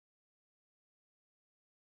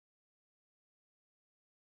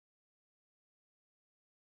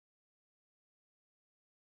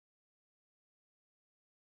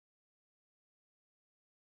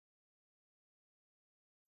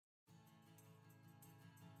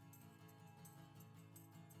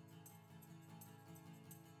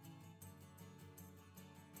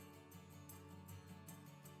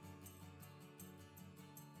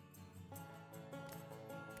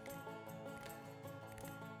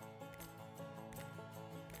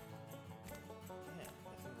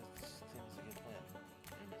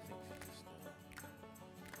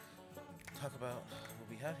about what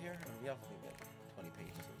we have here, and we have like 20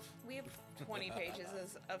 pages of. We have 20 pages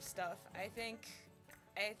of stuff. I think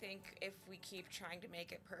if we keep trying to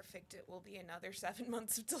make it perfect, it will be another 7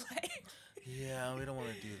 months of delay. Yeah, we don't want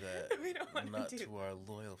to do that. We don't want Not to do to our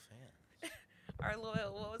loyal fans. our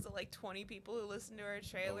loyal. What was it, like 20 people who listened to our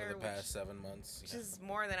trailer? Over the past 7 months. Which is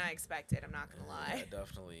more than I expected. I'm not gonna lie. Yeah,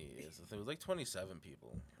 definitely is. It was like 27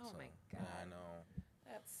 people. Oh so, my yeah, God. I know.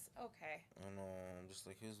 That's okay. I know. I'm just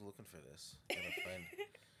like, who's looking for this? Gotta find.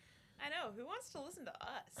 I know. Who wants to listen to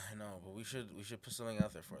us? I know, but we should put something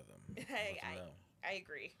out there for them. Let them know. I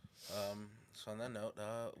agree. So on that note,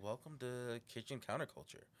 welcome to Kitchen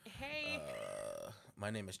Counterculture. Hey. My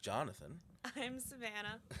name is Jonathan. I'm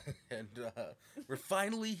Savannah. And we're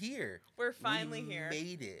finally here. We're finally here. We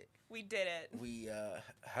made it. We did it. We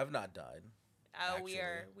have not died. We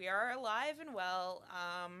are alive and well.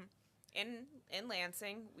 In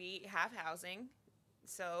Lansing, we have housing.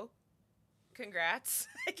 So, congrats.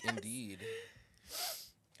 I guess. Indeed.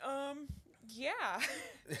 Yeah.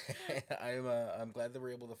 I'm glad that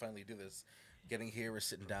we're able to finally do this. Getting here, we're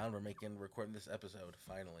sitting down, we're recording this episode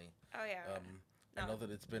finally. Oh yeah. I know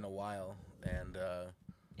that it's been a while, and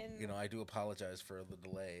I do apologize for the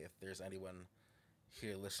delay. If there's anyone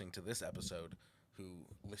here listening to this episode who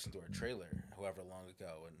listened to our trailer however long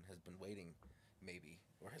ago and has been waiting, maybe,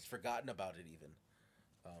 or has forgotten about it even,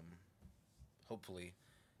 hopefully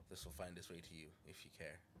this will find its way to you if you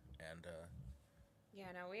care. And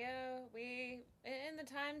yeah, no, we in the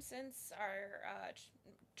time since our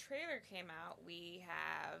trailer came out, we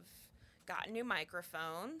have gotten new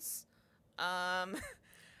microphones. Oh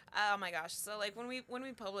my gosh! So like when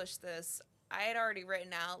we published this, I had already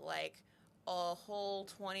written out like a whole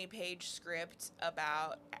 20-page script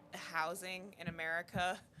about housing in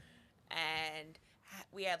America, and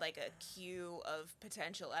we had like a queue of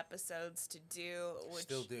potential episodes to do. Which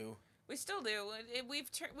still do. We still do.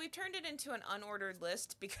 We've turned it into an unordered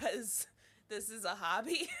list because this is a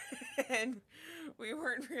hobby, and we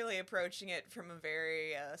weren't really approaching it from a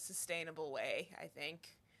very sustainable way, I think.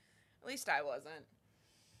 At least I wasn't.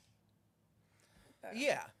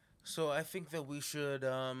 Yeah. So I think that we should,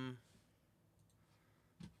 I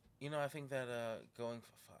think that going...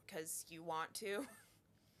 Because you want to?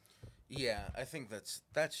 Yeah, I think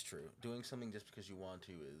that's true. Doing something just because you want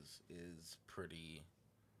to is pretty...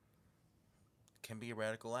 can be a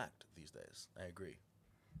radical act these days. I agree.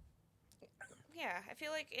 Yeah, I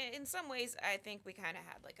feel like in some ways I think we kind of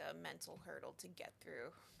had like a mental hurdle to get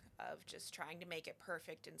through of just trying to make it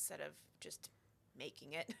perfect instead of just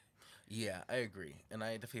making it. Yeah, I agree. And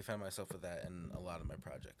I definitely found myself with that in a lot of my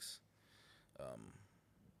projects. But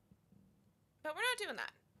we're not doing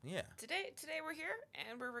that. Yeah. Today we're here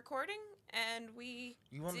and we're recording and we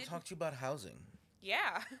You want to talk to you about housing.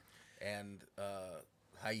 Yeah. And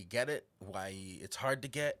how you get it, why it's hard to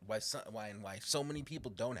get, why so many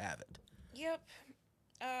people don't have it. Yep.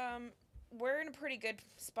 We're in a pretty good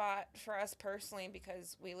spot for us personally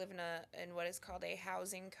because we live in what is called a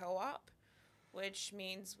housing co-op, which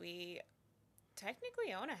means we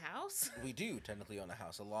technically own a house. We do technically own a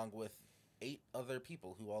house, along with 8 other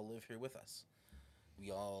people who all live here with us.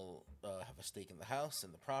 We all have a stake in the house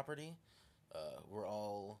and the property. We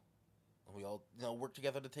all work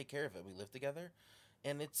together to take care of it. We live together,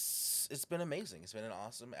 and it's been amazing. It's been an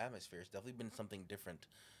awesome atmosphere. It's definitely been something different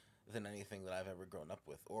than anything that I've ever grown up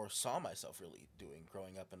with or saw myself really doing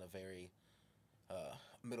growing up in a very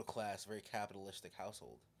middle class, very capitalistic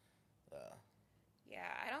household. Yeah,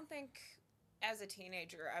 I don't think as a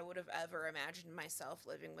teenager I would have ever imagined myself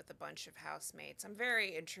living with a bunch of housemates. I'm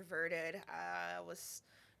very introverted. I was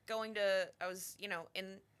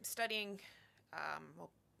in studying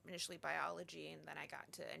initially biology, and then I got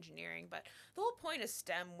into engineering, but the whole point of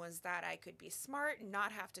STEM was that I could be smart and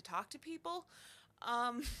not have to talk to people,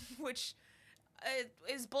 which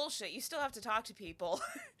is bullshit. You still have to talk to people.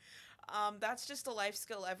 That's just a life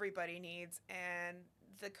skill everybody needs, and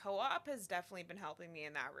the co-op has definitely been helping me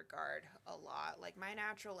in that regard a lot. Like, my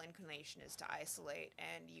natural inclination is to isolate,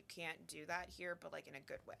 and you can't do that here, but like in a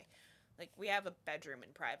good way. Like, we have a bedroom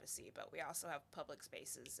and privacy, but we also have public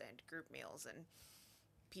spaces and group meals and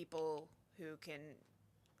people who can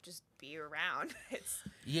just be around.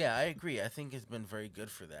 Yeah, I agree. I think it's been very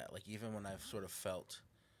good for that. Like, even when I've sort of felt,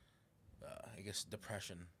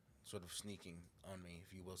 depression sort of sneaking on me,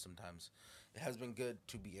 if you will, sometimes, it has been good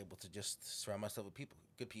to be able to just surround myself with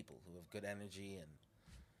good people who have good energy, and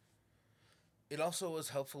it also was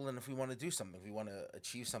helpful in if we want to do something, if we want to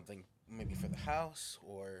achieve something, maybe for the house,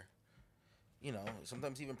 or,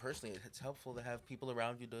 sometimes even personally, it's helpful to have people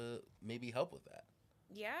around you to maybe help with that.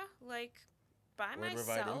 Yeah, like, by or myself,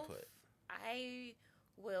 provide input. I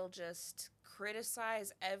will just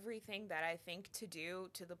criticize everything that I think to do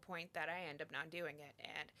to the point that I end up not doing it.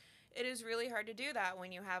 And it is really hard to do that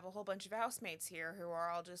when you have a whole bunch of housemates here who are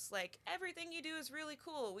all just like, everything you do is really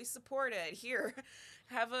cool. We support it. Here,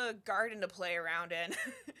 have a garden to play around in.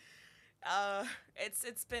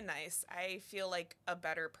 It's been nice. I feel like a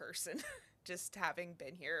better person just having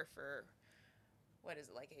been here for what is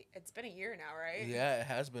it like? It's been a year now, right? Yeah, it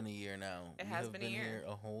has been a year now. It We has have been a year. here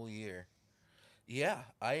a whole year. Yeah,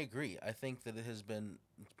 I agree. I think that it's been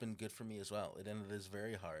good for me as well. It is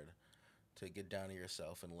very hard to get down to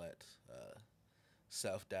yourself and let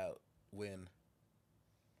self doubt win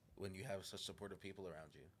when you have such supportive people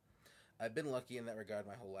around you. I've been lucky in that regard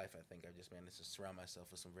my whole life. I think I've just managed to surround myself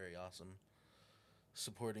with some very awesome,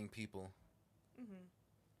 supporting people.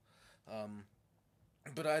 Hmm. Um,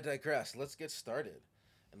 but I digress. Let's get started,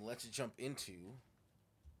 and let's jump into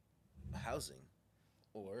housing,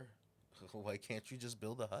 or why can't you just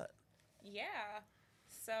build a hut? Yeah.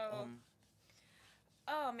 So, Um,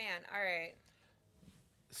 oh man, all right.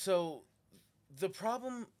 so the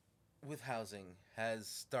problem with housing has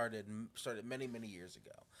started many years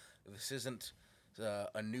ago. This isn't a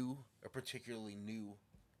particularly new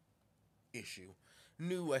issue.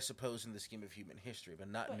 New, I suppose, in the scheme of human history, but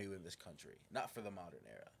not But new in this country. Not for the modern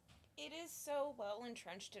era. it is so well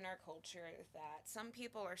entrenched in our culture that some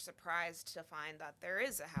people are surprised to find that there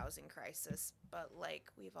is a housing crisis, but like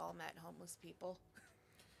we've all met homeless people.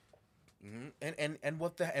 And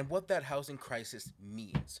what that housing crisis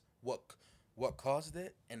means. What caused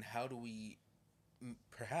it, and how do we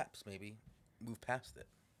perhaps maybe move past it?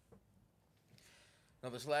 Now,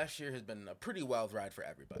 this last year has been a pretty wild ride for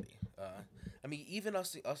everybody. I mean, even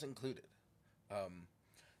us included. Um,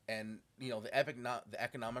 and the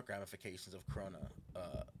economic ramifications of Corona,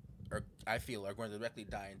 I feel, are going to directly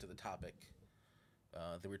die into the topic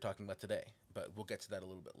that we're talking about today. But we'll get to that a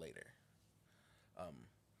little bit later. Um,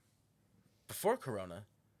 Before Corona,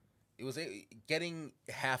 getting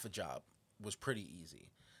half a job was pretty easy.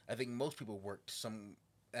 I think most people worked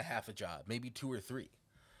a half a job, maybe two or three.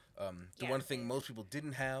 The Yeah, one thing most people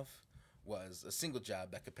didn't have was a single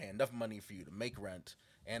job that could pay enough money for you to make rent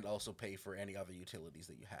and also pay for any other utilities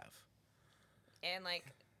that you have. and like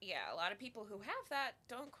yeah, a lot of people who have that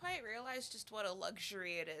don't quite realize just what a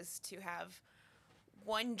luxury it is to have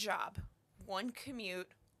one job, one commute,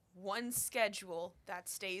 one schedule that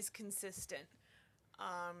stays consistent.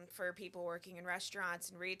 For people working in restaurants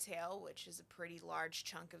and retail, which is a pretty large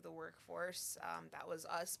chunk of the workforce. That was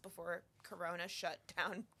us before Corona shut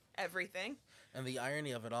down everything. And the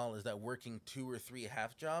irony of it all is that working two or three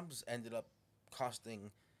half jobs ended up costing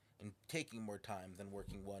and taking more time than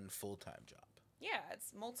working one full time job. Yeah,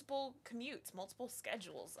 it's multiple commutes, multiple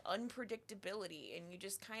schedules, unpredictability, and you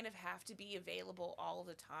just kind of have to be available all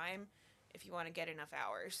the time if you want to get enough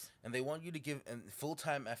hours. And they want you to give full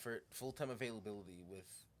time effort, full time availability with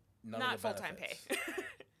none Not of the full time pay. benefits.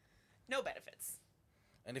 No benefits.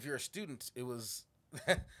 And if you're a student, it was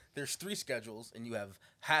there's three schedules and you have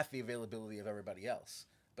half the availability of everybody else.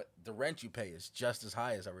 But the rent you pay is just as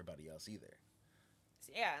high as everybody else either.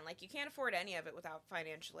 So, yeah, and like you can't afford any of it without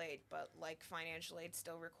financial aid, but like financial aid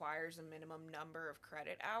still requires a minimum number of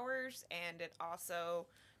credit hours, and it also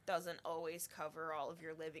doesn't always cover all of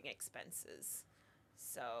your living expenses.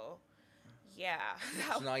 So, yeah.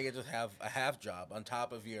 So now you just have a half job on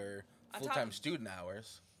top of your On full top time of- student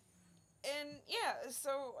hours. And yeah,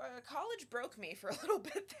 so college broke me for a little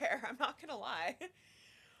bit there. I'm not gonna lie.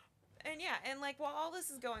 And yeah, and like while all this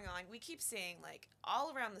is going on, we keep seeing like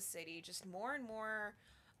all around the city just more and more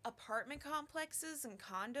apartment complexes and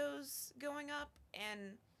condos going up,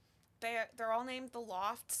 and they're all named the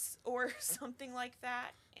Lofts or something like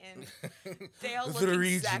that, and they all look The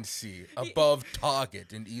exact- Regency above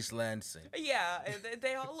Target in East Lansing. Yeah,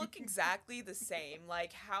 they all look exactly the same.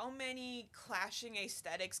 Like, how many clashing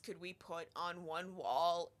aesthetics could we put on one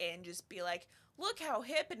wall and just be like, look how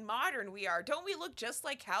hip and modern we are. Don't we look just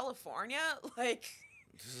like California? Like,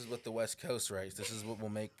 This is what the West Coast writes. This is what will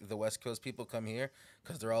make the West Coast people come here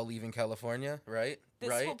because they're all leaving California, right? this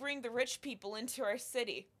right? will bring the rich people into our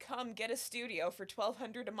city. Come get a studio for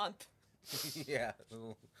 $1,200 a month. Yeah.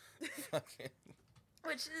 Fucking-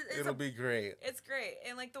 Which is It'll be great. It's great.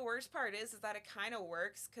 And like the worst part is that it kind of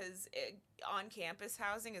works because on campus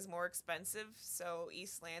housing is more expensive. So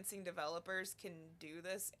East Lansing developers can do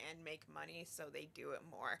this and make money. So they do it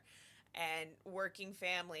more. And working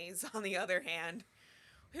families, on the other hand,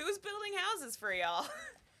 who's building houses for y'all?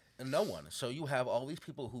 And no one. So you have all these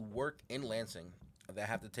people who work in Lansing that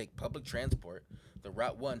have to take public transport, the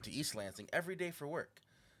Route 1 to East Lansing every day for work.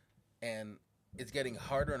 And it's getting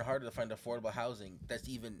harder and harder to find affordable housing that's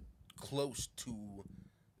even close to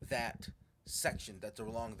that section that's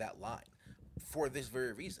along that line for this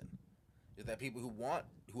very reason. Is that people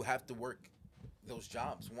who have to work those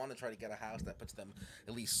jobs want to try to get a house that puts them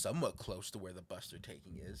at least somewhat close to where the bus they're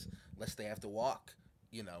taking is, lest they have to walk,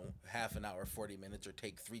 half an hour, 40 minutes, or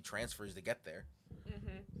take 3 transfers to get there.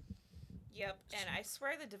 Mm-hmm. Yep, and I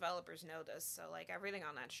swear the developers know this, so, like, everything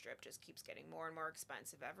on that strip just keeps getting more and more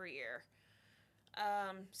expensive every year.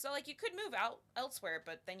 So, like, you could move out elsewhere,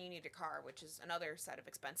 but then you need a car, which is another set of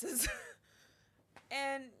expenses.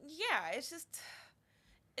 And, yeah,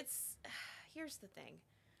 here's the thing.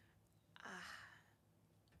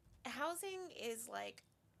 Housing is, like,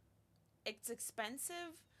 it's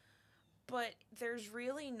expensive, but there's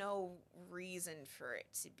really no reason for it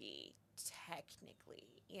to be,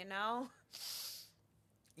 technically,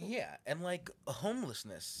 Yeah, and, like,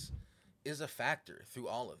 homelessness is a factor through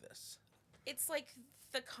all of this. It's like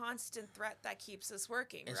the constant threat that keeps us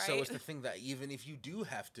working, and right? So it's the thing that even if you do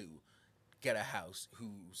have to get a house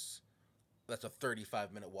that's a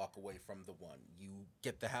 35-minute walk away from the one, you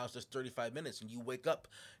get the house that's 35 minutes and you wake up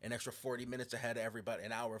an extra 40 minutes ahead of everybody,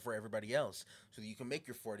 an hour for everybody else, so that you can make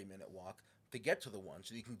your 40-minute walk to get to the one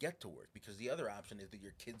so you can get to work, because the other option is that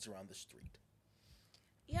your kids are on the street.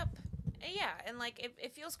 Yep. Yeah, and, like,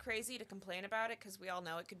 it feels crazy to complain about it because we all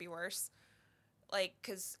know it could be worse. Like,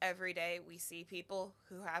 because every day we see people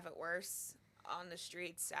who have it worse on the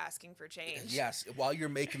streets asking for change. Yes, while you're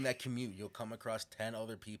making that commute, you'll come across 10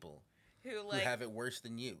 other people who have it worse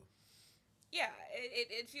than you. Yeah,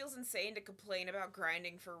 it feels insane to complain about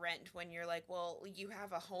grinding for rent when you're like, well, you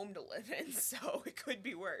have a home to live in, so it could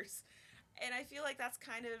be worse. And I feel like that's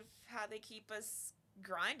kind of how they keep us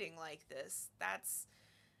grinding like this.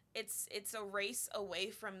 It's a race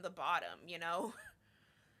away from the bottom,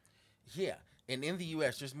 Yeah, and in the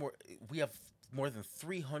U.S., we have more than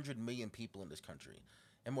 300 million people in this country,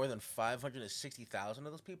 and more than 560,000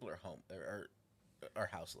 of those people are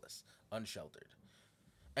houseless, unsheltered,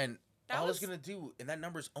 and it's gonna do, and that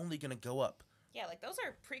number's only gonna go up. Yeah, like, those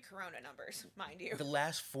are pre-corona numbers, mind you. The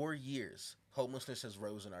last 4 years, homelessness has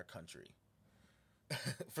rose in our country.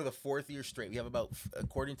 For the 4th year straight, we have about,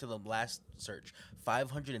 according to the last search,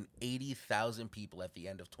 580,000 people at the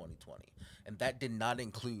end of 2020, and that did not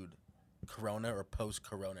include Corona or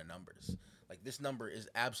post-Corona numbers. Like, this number is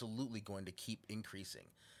absolutely going to keep increasing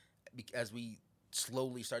as we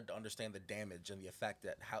slowly start to understand the damage and the effect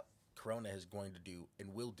that how Corona is going to do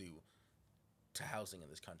and will do to housing in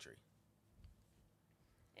this country.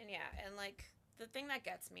 And yeah, and, like, the thing that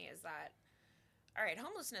gets me is that, all right,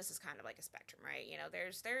 homelessness is kind of like a spectrum, right?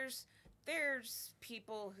 There's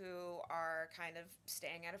people who are kind of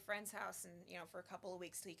staying at a friend's house and, for a couple of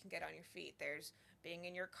weeks till you can get on your feet. There's being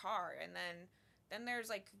in your car, and then there's,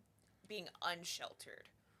 like, being unsheltered,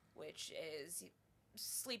 which is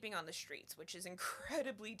sleeping on the streets, which is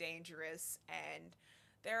incredibly dangerous, and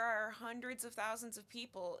there are hundreds of thousands of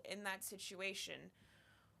people in that situation,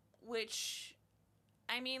 which,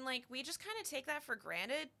 I mean, like, we just kind of take that for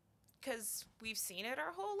granted because we've seen it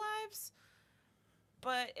our whole lives.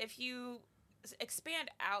 But if you expand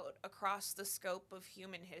out across the scope of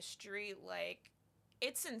human history, like,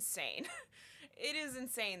 it's insane. It is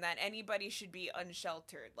insane that anybody should be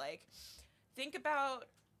unsheltered. Like, think about,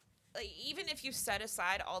 like, even if you set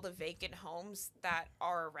aside all the vacant homes that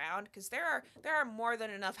are around, because there are more than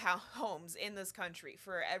enough homes in this country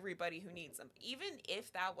for everybody who needs them. Even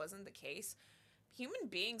if that wasn't the case, human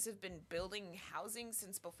beings have been building housing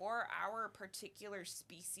since before our particular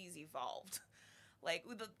species evolved. Like,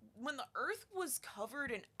 when the earth was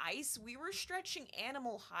covered in ice, we were stretching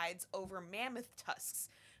animal hides over mammoth tusks.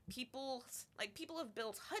 People have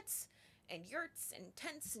built huts and yurts and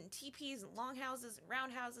tents and teepees and longhouses and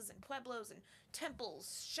roundhouses and pueblos and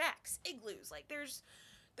temples, shacks, igloos. Like,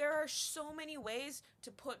 there are so many ways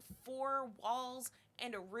to put 4 walls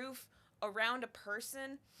and a roof around a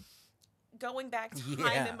person going back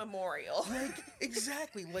time immemorial. Like,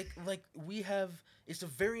 exactly. Like we have, it's a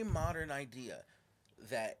very modern idea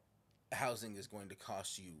that housing is going to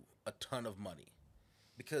cost you a ton of money,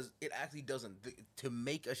 because it actually doesn't. To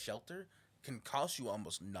make a shelter can cost you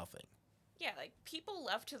almost nothing. Yeah, like, people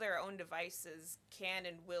left to their own devices can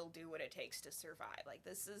and will do what it takes to survive. Like,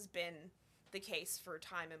 this has been the case for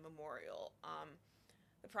time immemorial.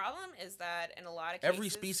 The problem is that in a lot of cases, every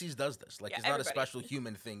species does this. Like, it's not a special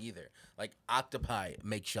human thing either. Like, octopi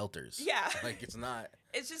make shelters. Yeah. Like, it's not.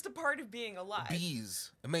 It's just a part of being alive.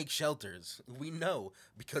 Bees make shelters. We know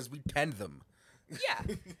because we tend them.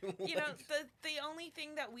 Yeah. The only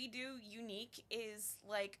thing that we do unique is,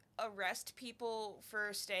 like, arrest people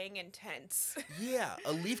for staying in tents. Yeah,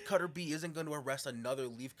 a leafcutter bee isn't going to arrest another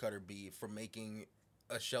leafcutter bee for making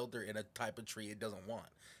a shelter in a type of tree it doesn't want.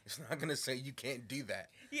 It's not gonna say you can't do that.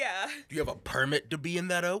 Yeah. Do you have a permit to be in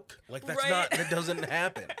that oak? Like that's Right. not that doesn't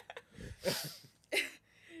happen.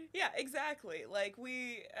 Yeah, exactly. Like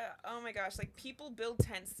oh my gosh, like people build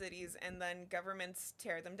tent cities and then governments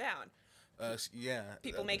tear them down. Yeah.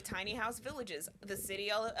 People make tiny house villages. The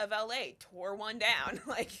city of LA tore one down.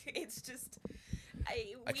 Like it's just,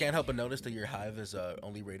 I can't help but notice that your hive is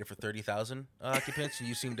only rated for 30,000 occupants, and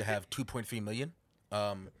you seem to have 2.3 million.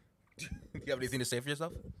 Do you have anything to say for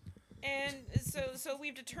yourself? And so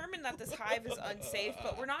we've determined that this hive is unsafe,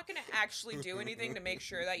 but we're not going to actually do anything to make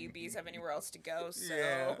sure that you bees have anywhere else to go. So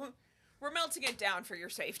Yeah. we're melting it down for your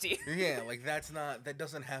safety. Yeah, like that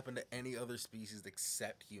doesn't happen to any other species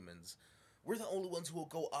except humans. We're the only ones who will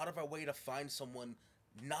go out of our way to find someone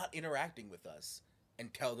not interacting with us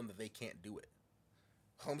and tell them that they can't do it.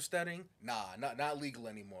 Homesteading? Nah, not legal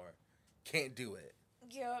anymore. Can't do it.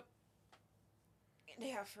 Yep.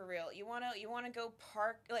 Yeah, for real. You wanna go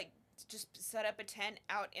park, like, just set up a tent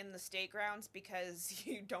out in the state grounds because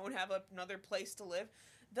you don't have another place to live?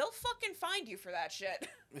 They'll fucking find you for that shit.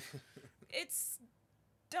 It's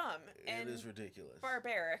dumb and it is ridiculous.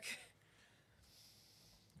 barbaric.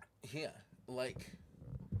 Yeah, like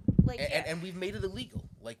yeah. and we've made it illegal.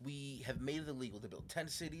 Like we have made it illegal to build tent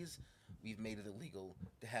cities. We've made it illegal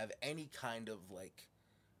to have any kind of like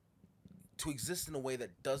to exist in a way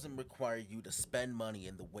that doesn't require you to spend money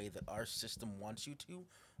in the way that our system wants you to.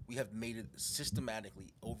 We have made it systematically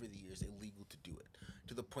over the years illegal to do it,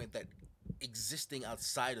 to the point that existing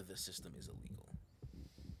outside of the system is illegal.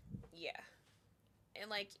 Yeah. And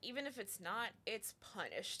like even if it's not, it's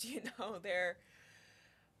punished, you know. They're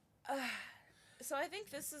so I think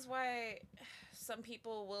this is why some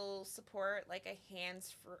people will support like a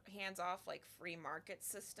hands-off like free market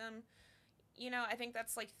system. You know, I think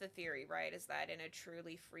that's like the theory, right? Is that in a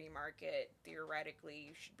truly free market, theoretically,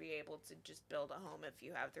 you should be able to just build a home if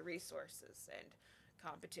you have the resources, and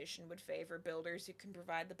competition would favor builders who can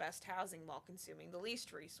provide the best housing while consuming the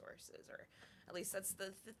least resources, or at least that's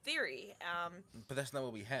the theory. But that's not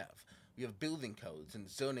what we have. We have building codes and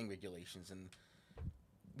zoning regulations, and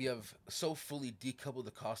we have so fully decoupled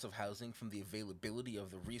the cost of housing from the availability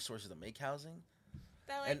of the resources to make housing.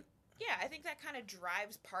 That, And yeah, I think that kind of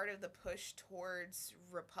drives part of the push towards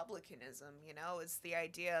republicanism, you know, is the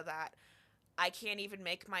idea that I can't even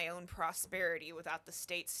make my own prosperity without the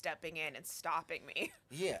state stepping in and stopping me.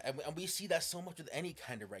 yeah, and we see that so much with any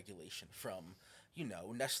kind of regulation, from, you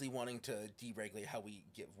know, Nestle wanting to deregulate how we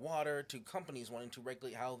give water to companies wanting to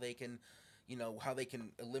regulate how they can, you know, how they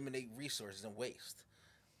can eliminate resources and waste.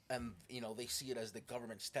 And, you know, they see it as the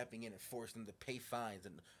government stepping in and forcing them to pay fines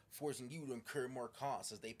and forcing you to incur more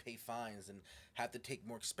costs as they pay fines and have to take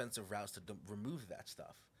more expensive routes to remove that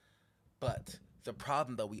stuff. But the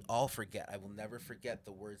problem that we all forget, I will never forget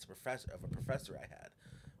the words of a professor I had.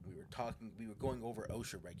 We were going over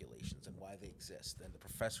OSHA regulations and why they exist. And the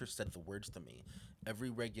professor said the words to me: every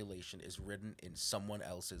regulation is written in someone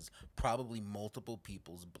else's, probably multiple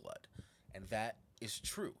people's blood. And that is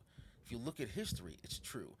true. If you look at history, it's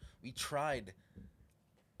true. We tried,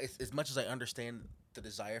 as much as I understand the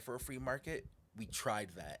desire for a free market, we tried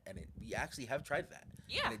that, and we actually have tried that.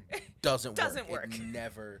 Yeah. And it doesn't work. It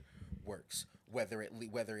never works. Whether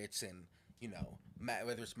it's in, you know,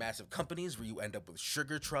 whether it's massive companies where you end up with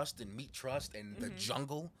sugar trust and meat trust and the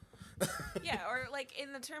jungle. Yeah, or like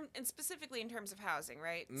and specifically in terms of housing,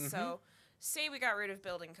 right? Mm-hmm. So say we got rid of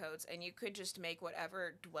building codes and you could just make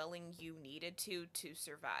whatever dwelling you needed to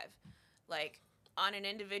survive. Like, on an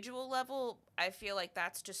individual level, I feel like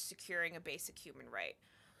that's just securing a basic human right.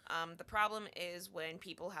 The problem is when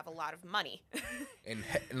people have a lot of money.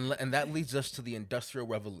 and that leads us to the Industrial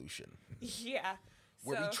Revolution. Yeah.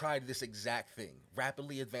 Where we tried this exact thing.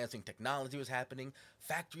 Rapidly advancing technology was happening.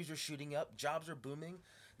 Factories were shooting up. Jobs were booming.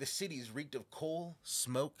 The cities reeked of coal,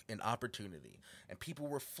 smoke, and opportunity. And people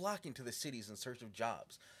were flocking to the cities in search of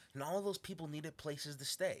jobs. And all those people needed places to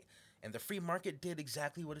stay. And the free market did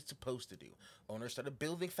exactly what it's supposed to do. Owners started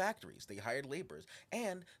building factories. They hired laborers.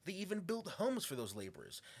 And they even built homes for those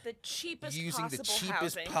laborers. The cheapest using possible the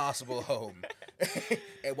cheapest housing. possible home.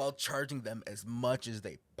 And while charging them as much as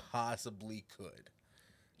they possibly could.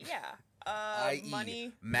 Yeah.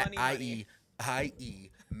 Money. I.e.,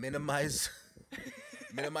 minimize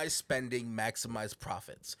spending, maximize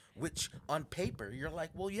profits. Which, on paper, you're like,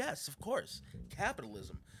 well, yes, of course.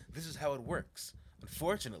 Capitalism. This is how it works.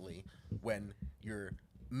 Unfortunately, when you're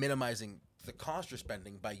minimizing the cost you're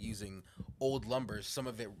spending by using old lumber, some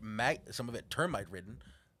of it termite ridden,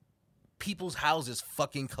 people's houses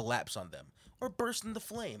fucking collapse on them or burst into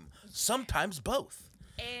flame. Sometimes both.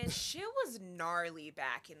 And shit was gnarly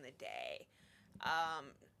back in the day. Um,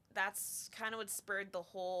 that's kind of what spurred the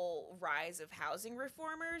whole rise of housing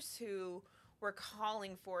reformers who were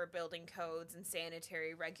calling for building codes and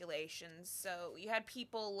sanitary regulations. So you had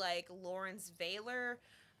people like Lawrence Vaylor.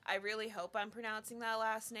 I really hope I'm pronouncing that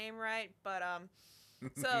last name right, but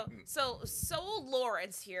so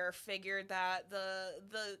Lawrence here figured that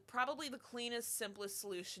the probably the cleanest, simplest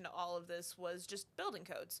solution to all of this was just building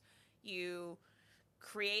codes. You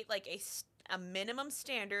create like a minimum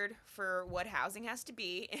standard for what housing has to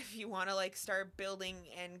be if you want to like start building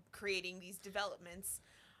and creating these developments.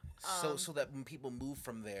 So that when people move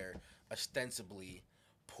from their ostensibly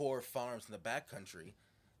poor farms in the backcountry,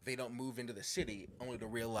 they don't move into the city only to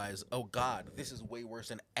realize, oh God, this is way worse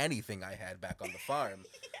than anything I had back on the farm.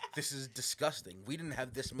 Yeah. This is disgusting. We didn't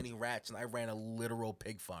have this many rats, and I ran a literal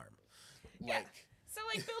pig farm. Yeah. So,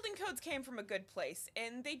 like, building codes came from a good place,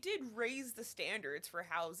 and they did raise the standards for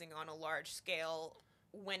housing on a large scale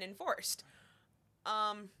when enforced.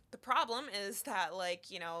 The problem is that, like,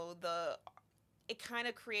 you know, it kind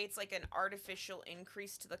of creates, like, an artificial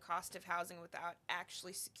increase to the cost of housing without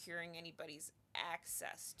actually securing anybody's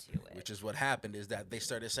access to it. Which is what happened, is that they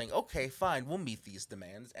started saying, okay, fine, we'll meet these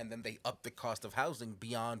demands, and then they upped the cost of housing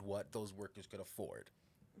beyond what those workers could afford.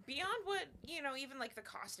 Beyond what, you know, even like the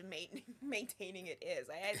cost of maintaining it is.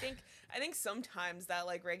 I think sometimes that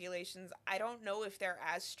like regulations, I don't know if they're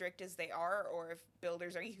as strict as they are or if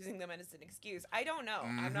builders are using them as an excuse. I don't know.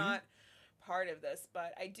 Mm-hmm. I'm not part of this,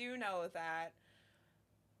 but I do know that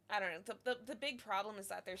I don't know. The big problem is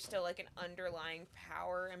that there's still like an underlying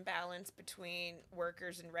power imbalance between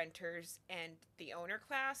workers and renters and the owner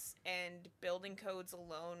class, and building codes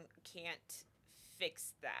alone can't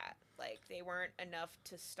fix that. Like, they weren't enough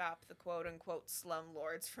to stop the quote-unquote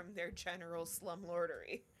slumlords from their general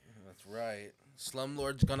slumlordery. That's right.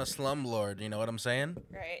 Slumlord's gonna slumlord, you know what I'm saying?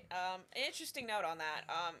 Right. An interesting note on that.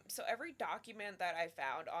 So every document that I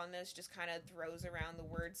found on this just kind of throws around the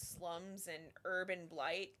word slums and urban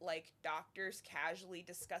blight, like doctors casually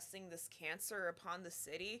discussing this cancer upon the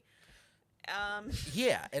city.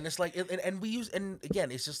 Yeah, and it's like, and we use, and again,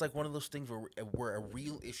 it's just like one of those things where a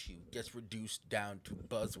real issue gets reduced down to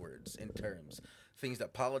buzzwords and terms, things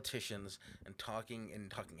that politicians and talking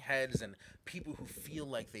heads and people who feel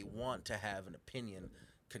like they want to have an opinion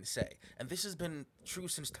can say. And this has been true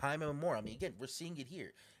since time immemorial. I mean, again, we're seeing it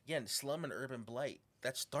here. Again, slum and urban blight,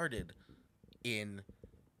 that started in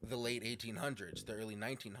the late 1800s, the early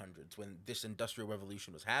 1900s, when this industrial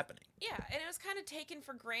revolution was happening. Yeah, and it was kind of taken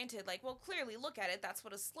for granted. Like, well, clearly, look at it. That's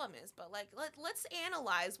what a slum is. But like, let's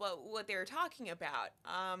analyze what they were talking about.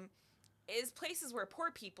 Is places where poor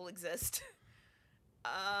people exist,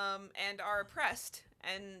 and are oppressed,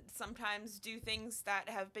 and sometimes do things that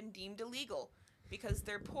have been deemed illegal because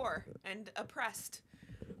they're poor and oppressed.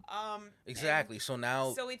 Exactly. So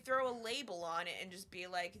now, so we throw a label on it and just be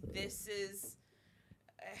like, this is.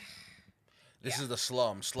 This is the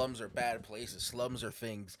slum. Slums are bad places. Slums are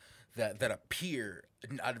things that appear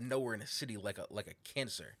out of nowhere in a city like a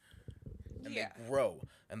cancer, and they grow,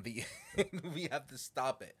 and we have to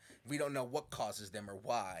stop it. We don't know what causes them or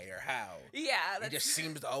why or how. Yeah, it just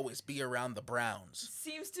seems to always be around the Browns.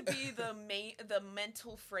 Seems to be the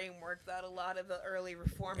mental framework that a lot of the early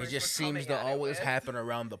reformers. It just seems to always happen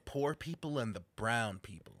around the poor people and the brown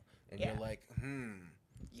people, and you're like,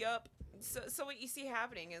 Yup. So what you see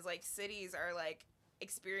happening is, like, cities are, like,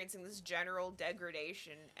 experiencing this general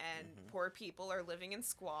degradation, and poor people are living in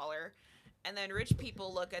squalor, and then rich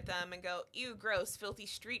people look at them and go, ew, gross, filthy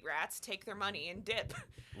street rats, take their money and dip.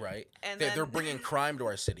 Right. And they're bringing crime to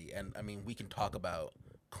our city, and, I mean, we can talk about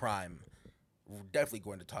crime. We're definitely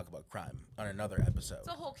going to talk about crime on another episode. It's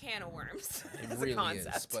a whole can of worms. It really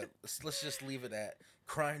is, but let's just leave it at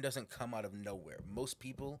crime doesn't come out of nowhere. Most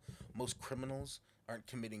criminals aren't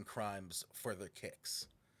committing crimes for their kicks.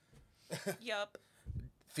 Yup.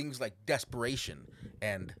 Things like desperation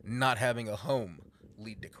and not having a home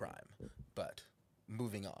lead to crime. But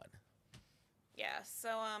moving on. Yeah,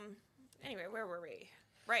 so anyway, where were we?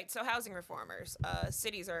 Right, so housing reformers.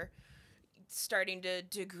 Cities are starting to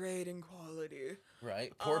degrade in quality.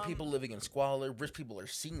 Right. Poor people living in squalor, rich people are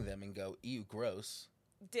seeing them and go, ew, gross.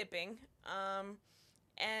 Dipping.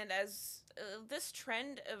 And as this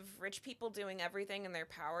trend of rich people doing everything in their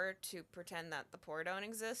power to pretend that the poor don't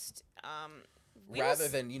exist, rather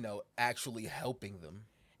than, you know, actually helping them.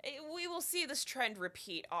 We will see this trend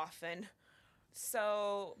repeat often.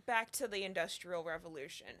 So, back to the Industrial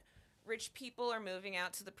Revolution. Rich people are moving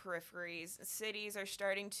out to the peripheries. Cities are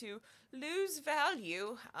starting to lose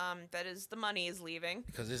value. That is, the money is leaving.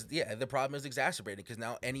 Because the problem is exacerbated because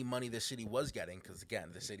now any money the city was getting, because again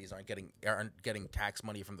the cities aren't getting tax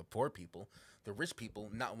money from the poor people. The rich people,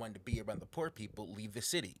 not wanting to be around the poor people, leave the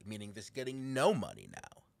city, meaning this getting no money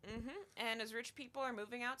now. And as rich people are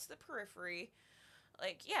moving out to the periphery,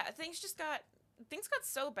 things got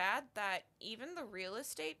so bad that even the real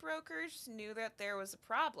estate brokers knew that there was a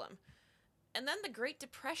problem. And then the Great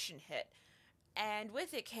Depression hit, and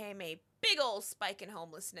with it came a big old spike in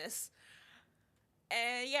homelessness.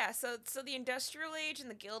 And so the Industrial Age and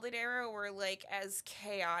the Gilded Era were like as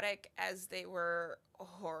chaotic as they were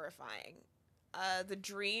horrifying. The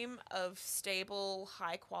dream of stable,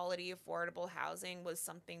 high quality, affordable housing was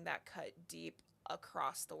something that cut deep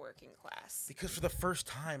across the working class. Because for the first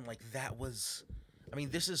time,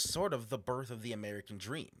 this is sort of the birth of the American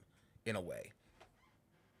dream, in a way.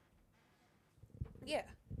 Yeah.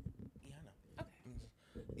 Yeah, I know.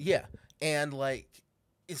 Okay. Yeah, and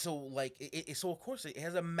so of course it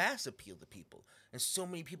has a mass appeal to people, and so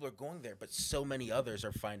many people are going there, but so many others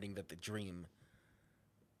are finding that the dream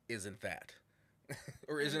isn't that,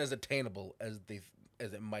 or isn't as attainable as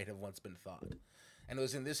it might have once been thought. And it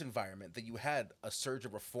was in this environment that you had a surge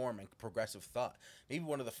of reform and progressive thought. Maybe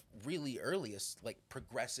one of the really earliest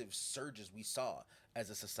progressive surges we saw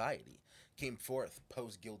as a society came forth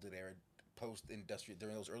post-Gilded Era, post-industrial,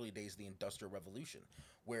 during those early days of the Industrial Revolution,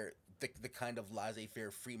 where the kind of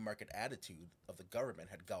laissez-faire free market attitude of the government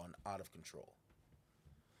had gone out of control.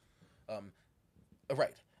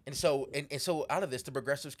 Right. And so out of this, the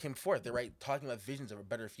progressives came forth. They're talking about visions of a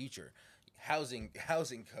better future, housing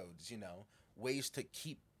codes, ways to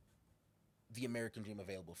keep the American dream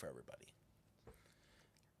available for everybody.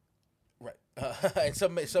 Right. And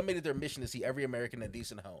some made it their mission to see every American in a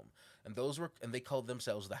decent home, and they called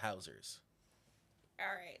themselves the Housers. All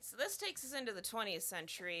right, so this takes us into the 20th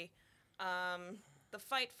century, the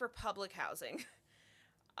fight for public housing.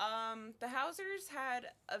 The Housers had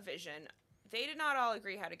a vision. They did not all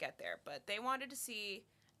agree how to get there, but they wanted to see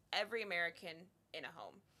every American in a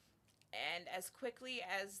home. And as quickly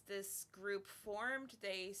as this group formed,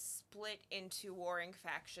 they split into warring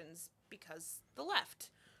factions because the left.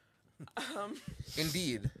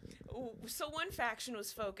 Indeed. So one faction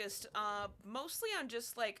was focused mostly on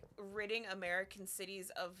just ridding American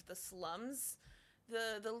cities of the slums.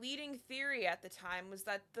 The leading theory at the time was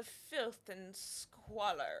that the filth and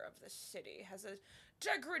squalor of the city has a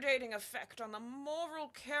degrading effect on the moral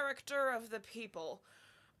character of the people.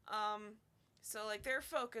 So their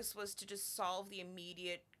focus was to just solve the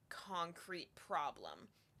immediate concrete problem.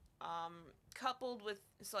 Coupled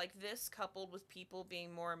with people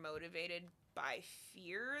being more motivated by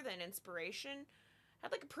fear than inspiration,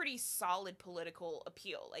 had a pretty solid political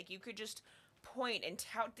appeal. You could just point and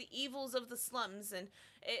tout the evils of the slums, and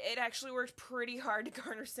it actually worked pretty hard to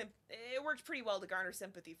garner it worked pretty well to garner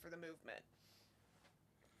sympathy for the movement.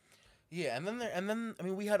 Yeah, and then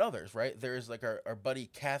we had others, right? There's our buddy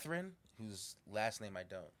Catherine, whose last name I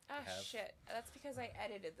don't have. Oh, shit. That's because I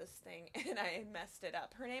edited this thing and I messed it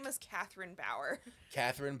up. Her name is Catherine Bauer.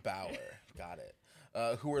 Catherine Bauer. Got it.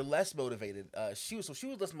 Who were less motivated. She was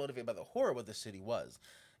less motivated by the horror of what the city was,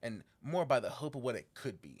 and more by the hope of what it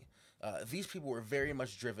could be. These people were very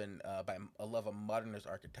much driven by a love of modernist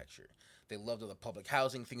architecture. They loved all the public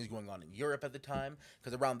housing things going on in Europe at the time,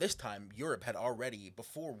 because around this time, Europe had already,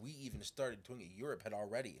 before we even started doing it, Europe had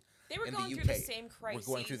already. They were in going the UK, through the same crises.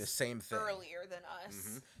 We're going through the same thing earlier than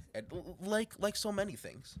us. Mm-hmm. And like so many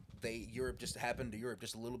things, Europe just happened to Europe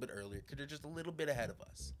just a little bit earlier, because they're just a little bit ahead of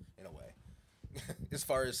us in a way, as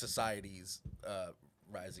far as society's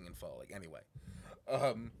rising and falling. Anyway,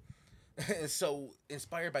 so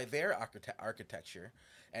inspired by their architecture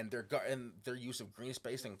and their use of green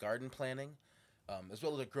space and garden planning, as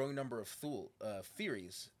well as a growing number of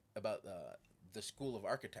theories about the school of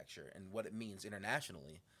architecture and what it means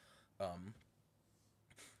internationally.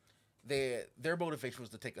 Their motivation was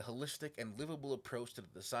to take a holistic and livable approach to the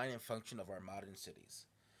design and function of our modern cities.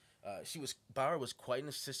 Bauer was quite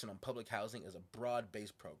insistent on public housing as a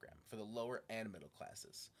broad-based program for the lower and middle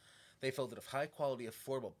classes. They felt that if high-quality,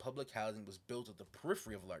 affordable public housing was built at the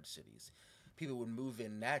periphery of large cities, people would move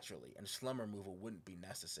in naturally, and slum removal wouldn't be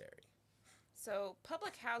necessary. So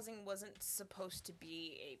public housing wasn't supposed to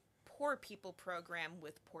be a poor people program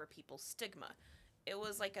with poor people stigma. It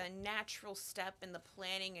was like a natural step in the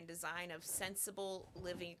planning and design of sensible,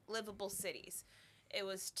 livable cities. It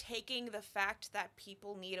was taking the fact that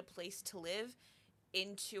people need a place to live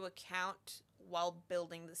into account while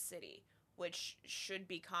building the city, which should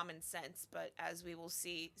be common sense, but as we will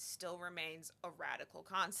see, still remains a radical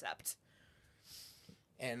concept.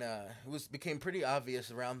 And became pretty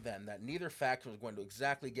obvious around then that neither faction was going to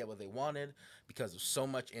exactly get what they wanted because of so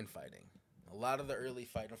much infighting. A lot of the early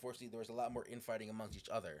fight, unfortunately, there was a lot more infighting amongst each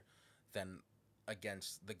other than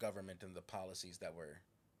against the government and the policies that were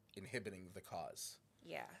inhibiting the cause.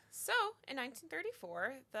 Yeah. So, in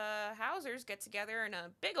 1934, the Hausers get together in a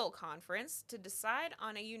big old conference to decide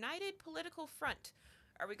on a united political front.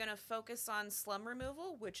 Are we going to focus on slum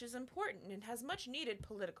removal, which is important and has much needed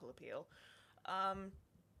political appeal?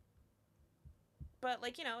 But,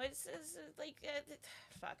 like, you know, it's like,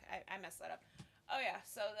 fuck, I messed that up. Oh, yeah,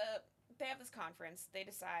 so they have this conference. They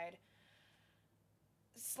decide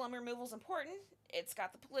slum removal's important. It's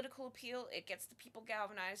got the political appeal. It gets the people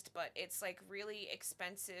galvanized, but it's, like, really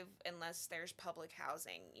expensive unless there's public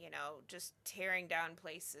housing. You know, just tearing down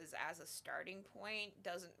places as a starting point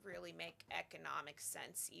doesn't really make economic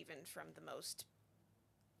sense, even from the most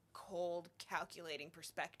cold, calculating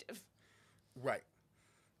perspective. Right.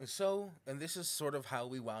 And this is sort of how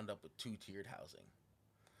we wound up with two-tiered housing.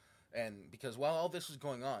 And because while all this was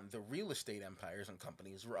going on, the real estate empires and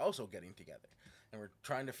companies were also getting together. And were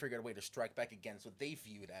trying to figure out a way to strike back against what they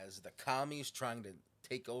viewed as the commies trying to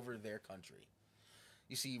take over their country.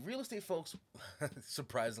 You see, real estate folks,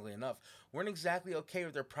 surprisingly enough, weren't exactly okay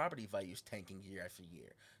with their property values tanking year after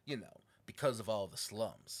year. You know, because of all the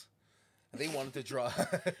slums. And they wanted to draw...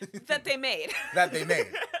 that they made.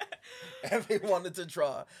 And they wanted to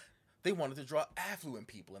draw affluent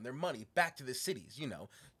people and their money back to the cities, you know,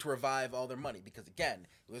 to revive all their money. Because, again,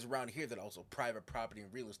 it was around here that also private property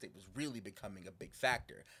and real estate was really becoming a big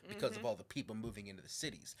factor because of all the people moving into the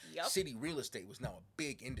cities. Yep. City real estate was now a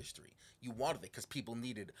big industry. You wanted it because people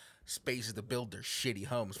needed spaces to build their shitty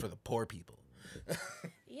homes for the poor people.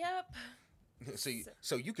 Yep.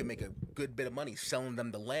 So you can make a good bit of money selling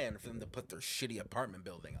them the land for them to put their shitty apartment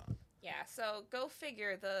building on. Yeah, so go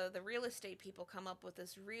figure, the real estate people come up with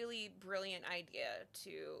this really brilliant idea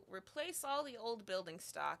to replace all the old building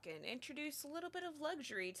stock and introduce a little bit of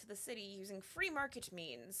luxury to the city using free market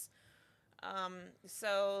means.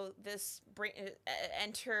 So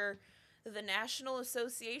enter the National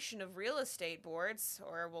Association of Real Estate Boards,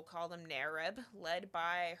 or we'll call them NAREB, led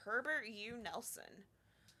by Herbert U. Nelson.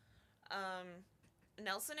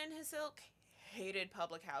 Nelson and his ilk hated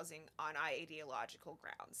public housing on ideological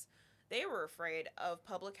grounds. They were afraid of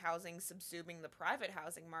public housing subsuming the private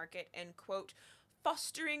housing market and, quote,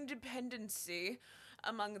 fostering dependency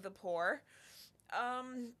among the poor.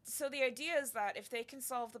 So the idea is that if they can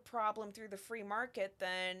solve the problem through the free market,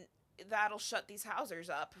 then that'll shut these housers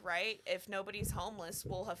up, right? If nobody's homeless,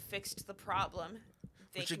 we'll have fixed the problem.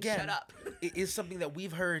 Which, again, shut up. It is something that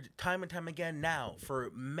we've heard time and time again now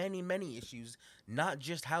for many, many issues, not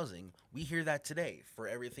just housing. We hear that today for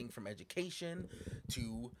everything from education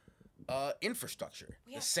to infrastructure.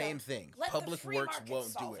 The same thing. Public works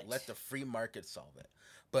won't do it. Let the free market solve it.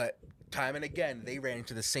 But time and again, they ran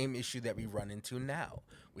into the same issue that we run into now,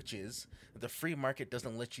 which is the free market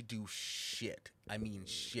doesn't let you do shit. I mean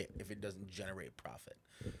shit if it doesn't generate profit.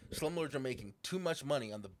 Slumlords are making too much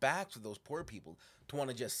money on the backs of those poor people to want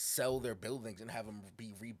to just sell their buildings and have them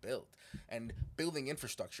be rebuilt. And building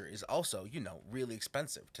infrastructure is also, you know, really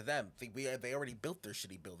expensive to them. They already built their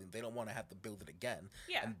shitty building. They don't want to have to build it again.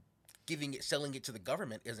 Yeah. And selling it to the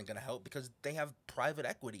government isn't going to help because they have private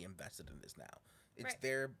equity invested in this now. It's right.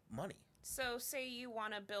 Their money. So say you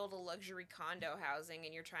want to build a luxury condo housing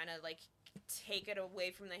and you're trying to, like, take it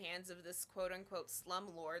away from the hands of this quote-unquote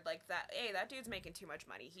slumlord, like that, hey, that dude's making too much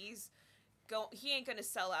money. He ain't going to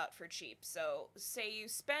sell out for cheap. So say you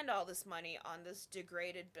spend all this money on this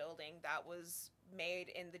degraded building that was made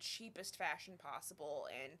in the cheapest fashion possible,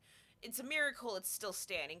 and it's a miracle it's still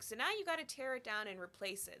standing. So now you got to tear it down and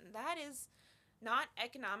replace it. And that is not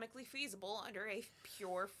economically feasible under a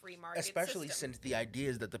pure free market Especially system. Since the idea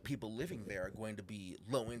is that the people living there are going to be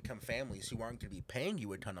low-income families who aren't going to be paying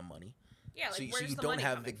you a ton of money. Yeah, like, so you don't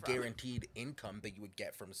have the from? guaranteed income that you would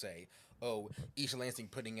get from, say, East Lansing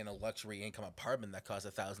putting in a luxury income apartment that costs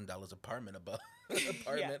 $1,000 apartment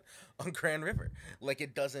on Grand River. Like,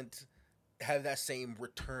 it doesn't have that same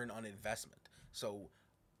return on investment. So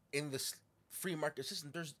in this free market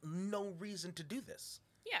system, there's no reason to do this.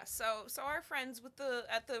 Yeah, so our friends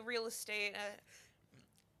at the real estate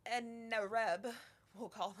and NAREB, we'll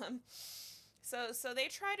call them. So they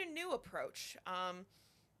tried a new approach,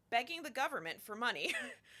 begging the government for money.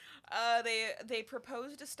 They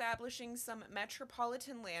proposed establishing some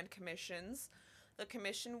metropolitan land commissions. The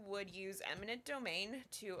commission would use eminent domain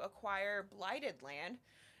to acquire blighted land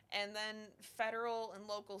And then federal and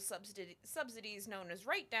local subsidies known as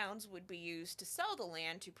write-downs would be used to sell the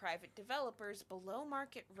land to private developers below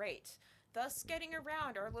market rate, thus getting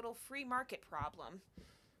around our little free market problem.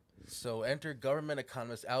 So enter government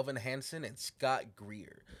economists Alvin Hansen and Scott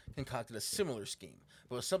Greer, concocted a similar scheme,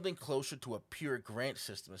 but with something closer to a pure grant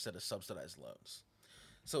system instead of subsidized loans.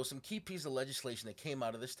 So some key pieces of legislation that came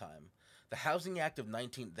out of this time: the Housing Acts of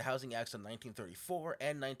 1934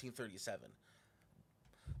 and 1937.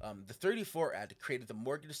 The 34 Act created the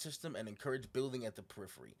mortgage system and encouraged building at the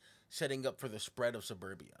periphery, setting up for the spread of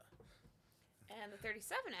suburbia. And the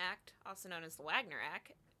 37 Act, also known as the Wagner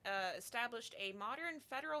Act, established a modern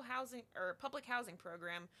federal housing or public housing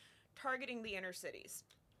program targeting the inner cities.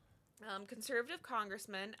 Conservative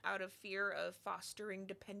congressmen, out of fear of fostering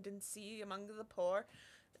dependency among the poor,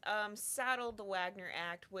 saddled the Wagner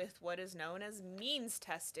Act with what is known as means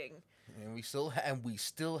testing. And we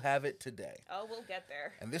still have it today. Oh, we'll get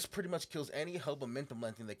there. And this pretty much kills any hope of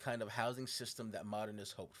implementing the kind of housing system that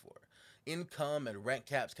modernists hoped for. Income and rent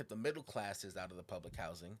caps kept the middle classes out of the public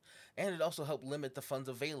housing, and it also helped limit the funds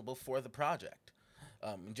available for the project.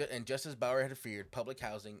 And just as Bauer had feared, public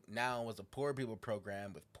housing now was a poor people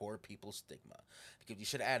program with poor people stigma. Because you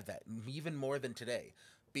should add that, even more than today,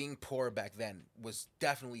 being poor back then was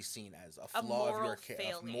definitely seen as a flaw of your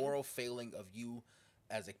character, a moral failing of you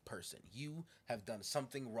as a person. You have done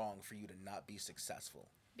something wrong for you to not be successful.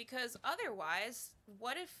 Because otherwise,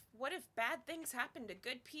 what if bad things happen to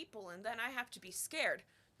good people and then I have to be scared?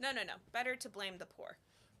 No. Better to blame the poor.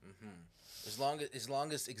 Mm-hmm. As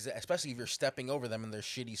long as, especially if you're stepping over them in their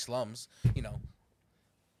shitty slums,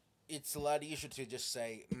 it's a lot easier to just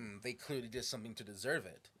say, they clearly did something to deserve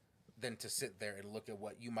it, than to sit there and look at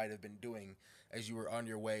what you might have been doing as you were on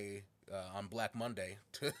your way on Black Monday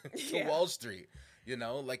to Wall Street.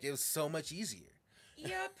 It was so much easier.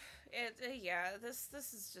 Yep.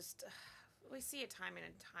 This is just we see it time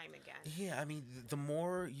and time again. Yeah, I mean, the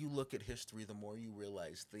more you look at history, the more you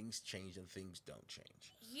realize things change and things don't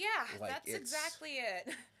change. Yeah, that's exactly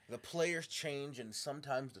it. The players change and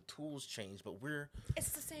sometimes the tools change, but it's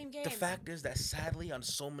the same game. The fact is that sadly on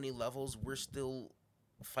so many levels we're still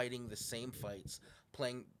fighting the same fights,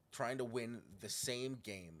 trying to win the same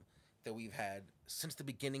game that we've had since the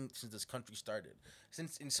beginning, since this country started.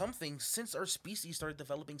 Since our species started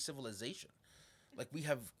developing civilization. Like, we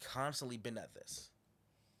have constantly been at this.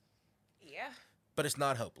 Yeah. But it's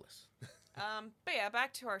not hopeless. But yeah,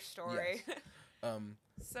 back to our story. Yes.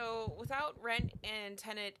 So, without rent and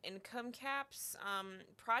tenant income caps,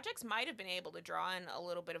 projects might have been able to draw in a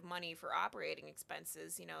little bit of money for operating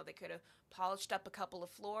expenses. They could have polished up a couple of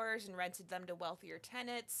floors and rented them to wealthier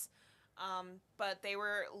tenants. But they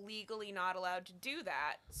were legally not allowed to do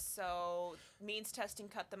that, so means testing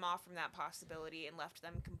cut them off from that possibility and left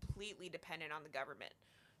them completely dependent on the government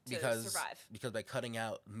to survive. Because by cutting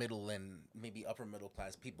out middle and maybe upper middle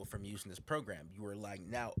class people from using this program, you were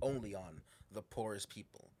relying now only on the poorest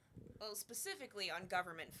people. Well, specifically on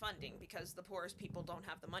government funding, because the poorest people don't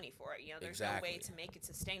have the money for it. There's Exactly. no way to make it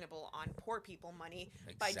sustainable on poor people money.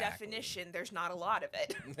 Exactly. By definition, there's not a lot of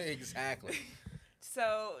it. Exactly.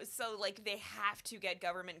 So they have to get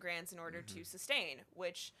government grants in order to sustain,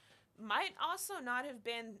 which might also not have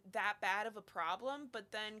been that bad of a problem,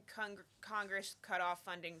 but then Congress cut off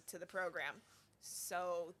funding to the program,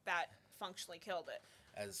 so that functionally killed it.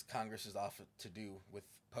 As Congress is often to do with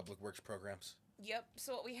public works programs. Yep.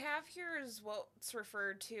 So what we have here is what's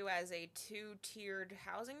referred to as a two-tiered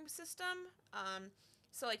housing system.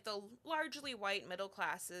 So, the largely white middle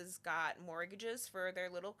classes got mortgages for their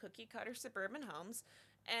little cookie-cutter suburban homes,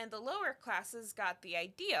 and the lower classes got the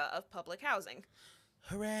idea of public housing.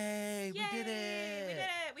 Hooray! Yay! We did it! We did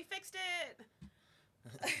it! We fixed it!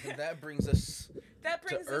 And that brings us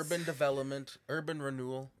to urban development, urban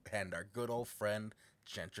renewal, and our good old friend,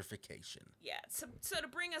 gentrification. Yeah, so to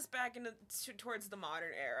bring us back towards the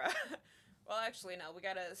modern era... Well, actually, no. We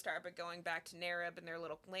gotta start by going back to NAREB and their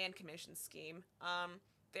little land commission scheme.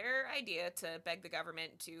 Their idea to beg the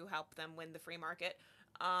government to help them win the free market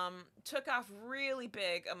took off really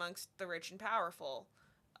big amongst the rich and powerful.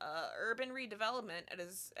 Urban redevelopment,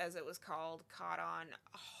 as it was called, caught on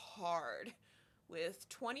hard, with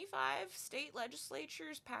 25 state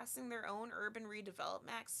legislatures passing their own urban redevelopment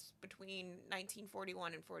acts between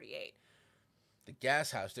 1941 and 48. The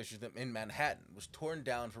Gas House district in Manhattan was torn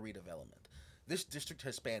down for redevelopment. This district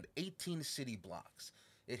has spanned 18 city blocks.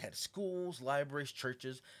 It had schools, libraries,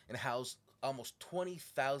 churches, and housed almost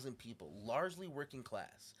 20,000 people, largely working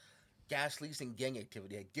class. Gas leaks and gang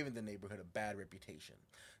activity had given the neighborhood a bad reputation.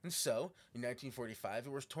 And so, in 1945,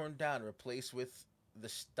 it was torn down and replaced with the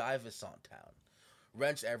Stuyvesant town.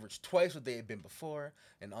 Rents averaged twice what they had been before,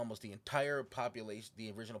 and almost the entire population,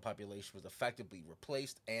 the original population, was effectively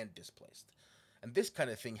replaced and displaced. And this kind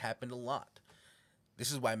of thing happened a lot.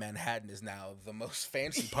 This is why Manhattan is now the most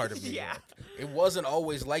fancy part of New Yeah. York. It wasn't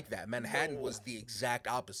always like that. Manhattan No. was the exact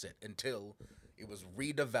opposite until it was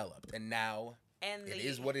redeveloped, and now And it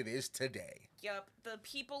is what it is today. Yep, the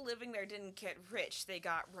people living there didn't get rich; they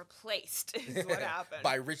got replaced. Is what happened.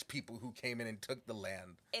 By rich people who came in and took the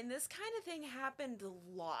land. And this kind of thing happened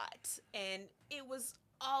a lot, and it was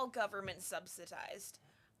all government subsidized.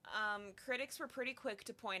 Critics were pretty quick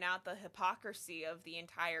to point out the hypocrisy of the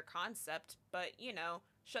entire concept, but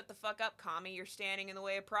shut the fuck up, commie. You're standing in the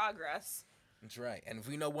way of progress. That's right. And if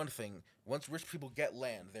we know one thing, once rich people get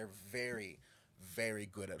land, they're very, very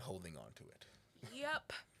good at holding on to it.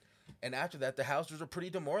 Yep. And after that, the Housers were pretty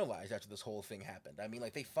demoralized after this whole thing happened. I mean,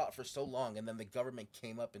 like, they fought for so long, and then the government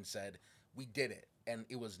came up and said, we did it. And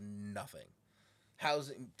it was nothing.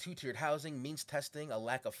 Housing, two-tiered housing, means testing, a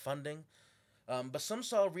lack of funding. But some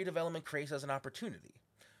saw redevelopment craze as an opportunity.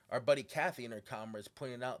 Our buddy Kathy and her comrades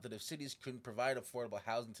pointed out that if cities couldn't provide affordable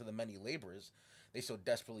housing to the many laborers they so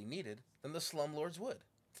desperately needed, then the slumlords would.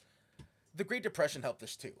 The Great Depression helped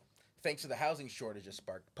this too. Thanks to the housing shortage it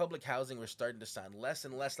sparked, public housing was starting to sound less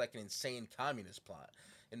and less like an insane communist plot,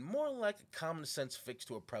 and more like a common sense fix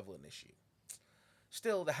to a prevalent issue.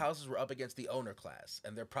 Still, the houses were up against the owner class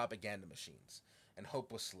and their propaganda machines, and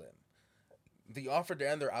hope was slim. They offered to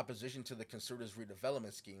end their opposition to the conservatives'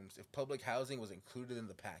 redevelopment schemes if public housing was included in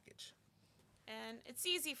the package. And it's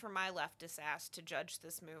easy for my leftist ass to judge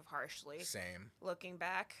this move harshly. Same. Looking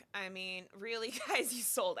back, I mean, really, guys, you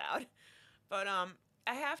sold out. But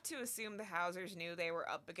I have to assume the Housers knew they were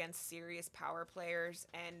up against serious power players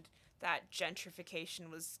and that gentrification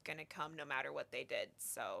was gonna come no matter what they did.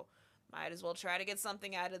 So might as well try to get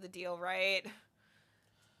something out of the deal, right?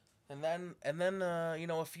 And then,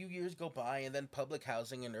 a few years go by, and then public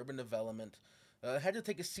housing and urban development had to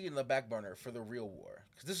take a seat in the back burner for the real war.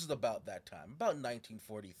 Because this is about that time, about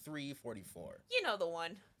 1943, 44. You know the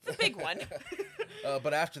one. The big one.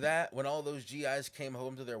 But after that, when all those GIs came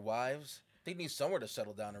home to their wives, they need somewhere to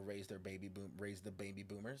settle down and raise the baby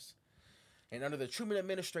boomers. And under the Truman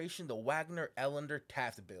administration, the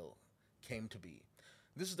Wagner-Ellender-Taft bill came to be.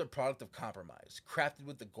 This is the product of compromise, crafted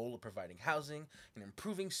with the goal of providing housing and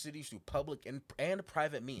improving cities through public and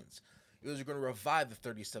private means. It was going to revive the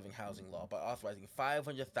 37 housing law by authorizing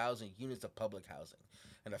 500,000 units of public housing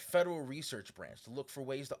and a federal research branch to look for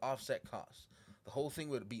ways to offset costs. The whole thing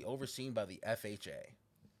would be overseen by the FHA.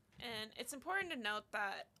 And it's important to note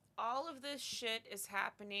that all of this shit is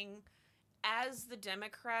happening as the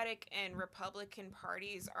Democratic and Republican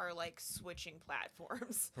parties are like switching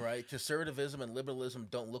platforms. Right? Conservatism and liberalism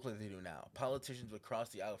don't look like they do now. Politicians would cross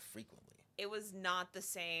the aisle frequently. It was not the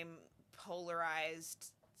same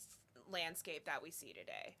polarized landscape that we see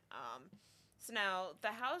today. So now the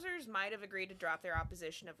Housers might have agreed to drop their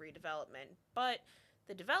opposition of redevelopment, but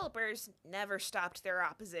the developers never stopped their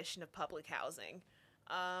opposition of public housing.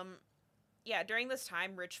 During this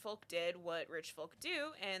time, rich folk did what rich folk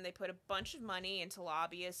do, and they put a bunch of money into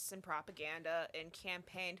lobbyists and propaganda and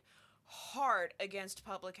campaigned hard against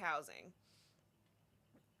public housing.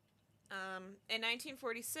 In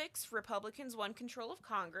 1946, Republicans won control of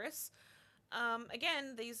Congress.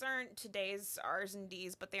 Again, these aren't today's R's and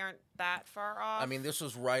D's, but they aren't that far off. I mean, this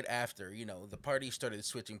was right after, the party started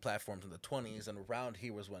switching platforms in the 20s, and around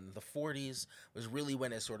here was when the 40s was really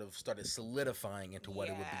when it sort of started solidifying into what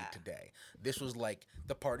it would be today. This was like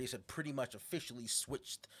the parties had pretty much officially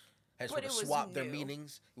switched, had sort of swapped their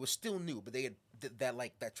meanings. It was still new, but they had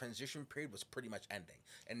that transition period was pretty much ending,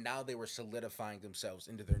 and now they were solidifying themselves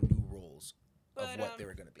into their new roles of what they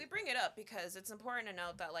were going to be. We bring it up because it's important to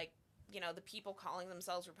note that, the people calling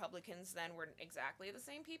themselves Republicans then weren't exactly the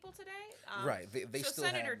same people today. Right. They so still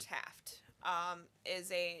Senator Taft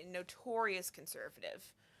is a notorious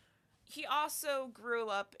conservative. He also grew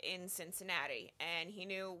up in Cincinnati, and he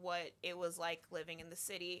knew what it was like living in the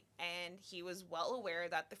city, and he was well aware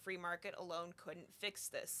that the free market alone couldn't fix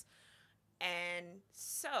this. And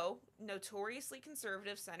so, notoriously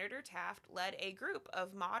conservative Senator Taft led a group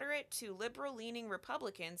of moderate to liberal-leaning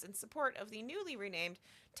Republicans in support of the newly renamed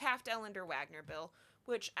Taft-Ellender-Wagner bill,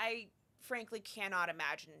 which I frankly cannot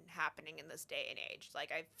imagine happening in this day and age.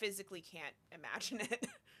 I physically can't imagine it.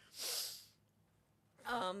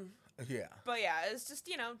 Yeah. But yeah, it's just,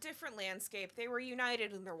 different landscape. They were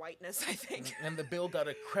united in their whiteness, I think. And the bill got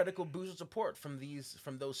a critical boost of support from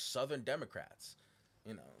those Southern Democrats.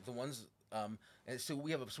 The ones... and so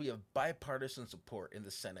we have bipartisan support in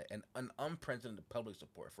the Senate and an unprecedented public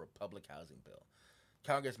support for a public housing bill.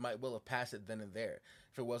 Congress might well have passed it then and there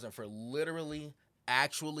if it wasn't for literally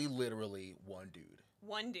Actually, literally, one dude.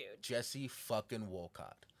 One dude. Jesse fucking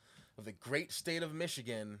Wolcott. Of the great state of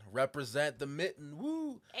Michigan, represent the mitten,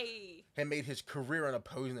 woo! Hey. Had made his career on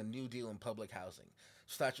opposing the New Deal in public housing.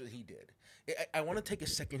 So that's what he did. I want to take a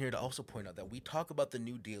second here to also point out that we talk about the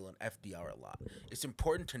New Deal and FDR a lot. It's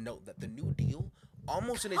important to note that the New Deal,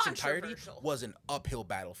 almost in its entirety, was an uphill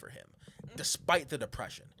battle for him. Despite the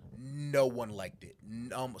Depression, no one liked it.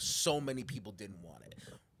 So many people didn't want it.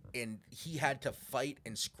 And he had to fight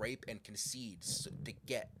and scrape and concede to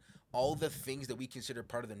get all the things that we consider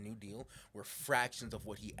part of the New Deal were fractions of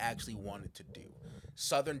what he actually wanted to do.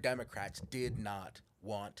 Southern Democrats did not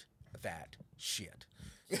want that shit.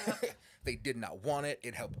 They did not want it.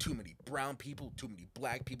 It helped too many brown people, too many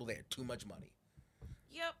black people. They had too much money.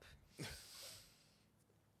 Yep.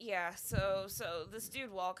 Yeah, so this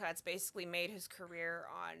dude Wolcott's basically made his career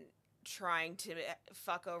on trying to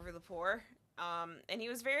fuck over the poor. And he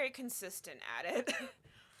was very consistent at it.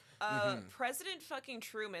 President fucking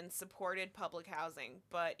Truman supported public housing,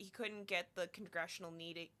 but he couldn't get the congressional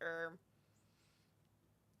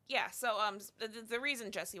the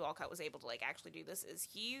reason Jesse Wolcott was able to actually do this is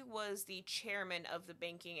he was the chairman of the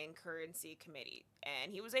Banking and Currency Committee,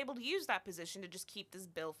 and he was able to use that position to just keep this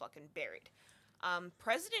bill fucking buried.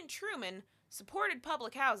 President Truman supported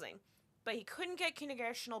public housing, but he couldn't get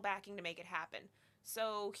congressional backing to make it happen.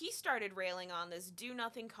 So he started railing on this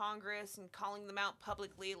do-nothing Congress and calling them out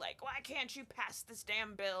publicly, like, why can't you pass this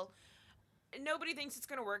damn bill? Nobody thinks it's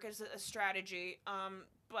going to work as a strategy,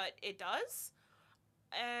 but it does.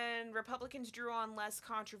 And Republicans drew on less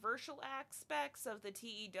controversial aspects of the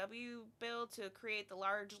TEW bill to create the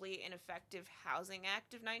largely ineffective Housing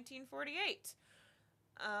Act of 1948.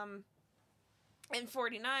 In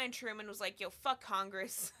 49, Truman was like, yo, fuck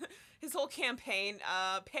Congress. His whole campaign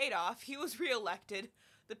paid off. He was reelected.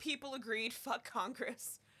 The people agreed, fuck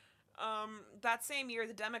Congress. That same year,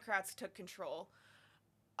 the Democrats took control.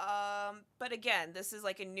 But again, this is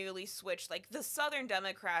a newly switched, the Southern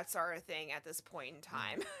Democrats are a thing at this point in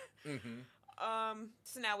time.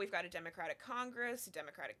 So now we've got a Democratic Congress, a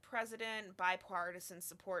Democratic president, bipartisan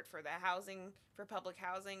support for public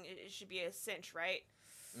housing. It should be a cinch, right?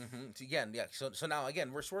 So again, yeah. So now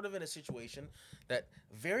again, we're sort of in a situation that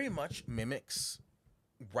very much mimics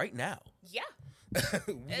right now. Yeah.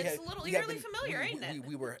 It's a little eerily familiar, ain't it?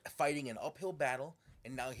 We were fighting an uphill battle,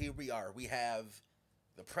 and now here we are. We have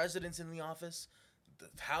the president's in the office, the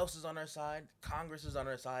House is on our side, Congress is on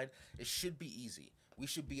our side. It should be easy. We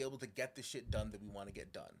should be able to get the shit done that we want to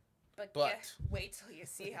get done. But wait till you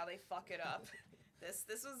see how they fuck it up. This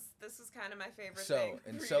was kind of my favorite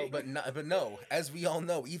thing. But no, as we all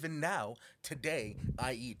know, even now, today,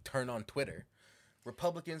 i.e., turn on Twitter,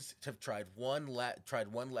 Republicans have tried one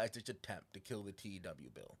last ditch attempt to kill the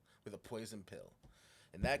TEW bill with a poison pill.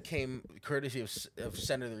 And that came courtesy of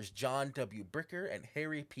Senators John W. Bricker and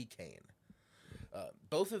Harry P. Kane.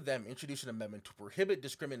 Both of them introduced an amendment to prohibit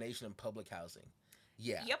discrimination in public housing.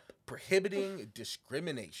 Yeah. Yep. Prohibiting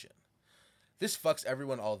discrimination. This fucks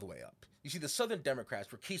everyone all the way up. You see, the Southern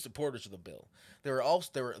Democrats were key supporters of the bill. There were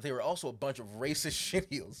also a bunch of racist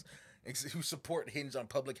shitheels who support hinge on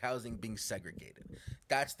public housing being segregated.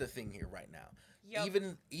 That's the thing here right now.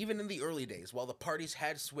 Yep. Even in the early days, while the parties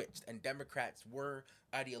had switched and Democrats were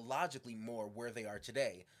ideologically more where they are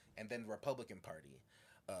today, and then the Republican Party,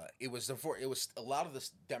 it was a lot of the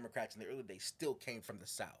Democrats in the early days still came from the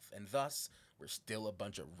South, and thus we're still a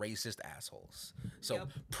bunch of racist assholes. So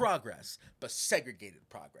progress, but segregated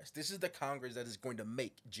progress. This is the Congress that is going to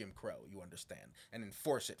make Jim Crow, you understand, and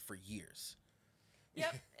enforce it for years.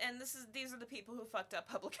 Yep, and these are the people who fucked up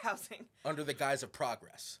public housing under the guise of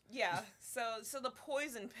progress. Yeah, so the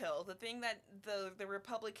poison pill, the thing that the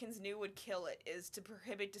Republicans knew would kill it, is to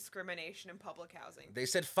prohibit discrimination in public housing. They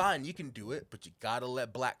said, "Fine, you can do it, but you gotta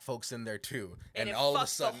let black folks in there too." And all of a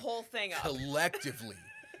sudden, the whole thing up.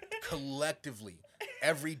 Collectively,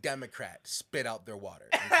 every Democrat spit out their water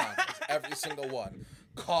in Congress. Every single one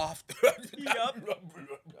coughed. Yup.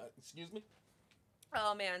 Excuse me.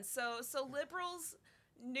 Oh man, so liberals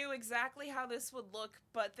knew exactly how this would look,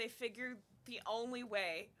 but they figured the only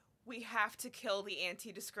way, we have to kill the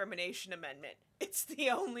anti-discrimination amendment. It's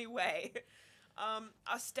the only way.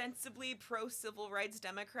 Ostensibly pro-civil rights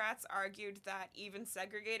Democrats argued that even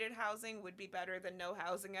segregated housing would be better than no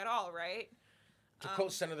housing at all, right? To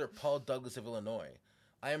quote Senator Paul Douglas of Illinois,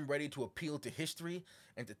 "I am ready to appeal to history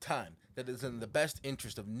and to time that it is in the best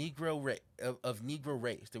interest of Negro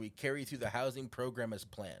race that we carry through the housing program as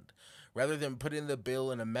planned, rather than put in the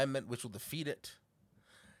bill an amendment which will defeat it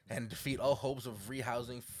and defeat all hopes of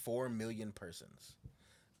rehousing 4 million persons."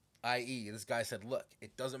 I.e., this guy said, "Look,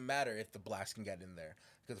 it doesn't matter if the blacks can get in there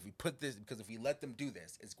because if we let them do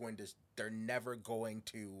this, they're never going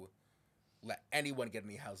to let anyone get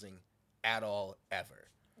any housing at all ever."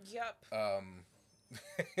 Yep.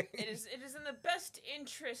 It is in the best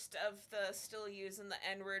interest of the still using the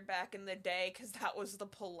N-word back in the day, because that was the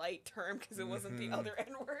polite term, because it wasn't the other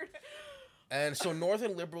N-word. And so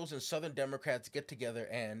Northern liberals and Southern Democrats get together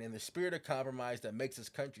and, in the spirit of compromise that makes this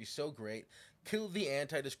country so great, kill the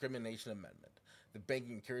Anti-Discrimination Amendment. The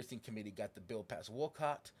Banking and Currency Committee got the bill past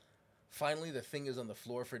Wolcott. Finally, the thing is on the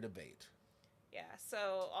floor for debate. Yeah,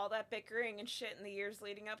 so all that bickering and shit in the years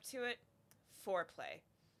leading up to it, foreplay.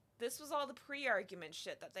 This was all the pre-argument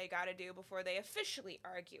shit that they gotta do before they officially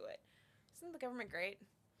argue it. Isn't the government great?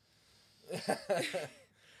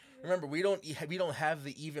 Remember, we don't have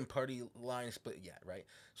the even party line split yet, right?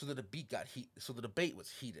 So the debate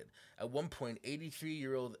was heated. At one point,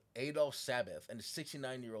 83-year-old Adolph Sabath and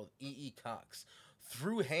 69-year-old E.E. Cox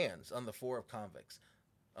threw hands on the floor of Congress.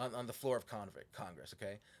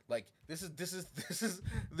 Okay, like this is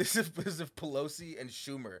if Pelosi and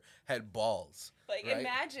Schumer had balls. Like, right?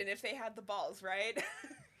 Imagine if they had the balls, right?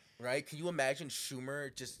 Right? Can you imagine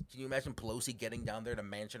Pelosi getting down there to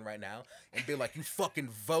Mansion right now and be like, "You fucking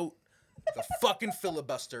vote the fucking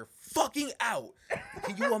filibuster fucking out"?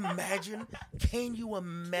 Can you imagine?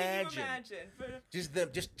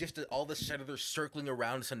 Just all the senators circling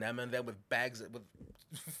around Sinema and then with bags with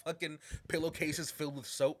fucking pillowcases filled with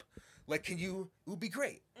soap. Like, it would be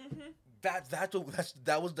great. Mm-hmm.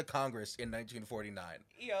 That was the Congress in 1949.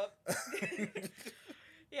 Yep.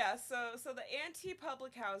 Yeah, so the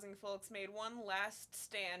anti-public housing folks made one last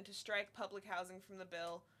stand to strike public housing from the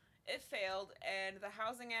bill. It failed, and the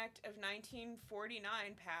Housing Act of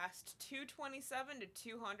 1949 passed 227 to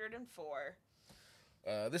 204.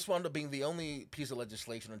 This wound up being the only piece of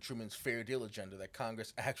legislation on Truman's Fair Deal agenda that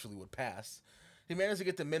Congress actually would pass. He managed to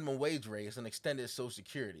get the minimum wage raised and extended Social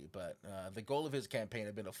Security, but the goal of his campaign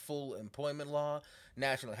had been a full employment law,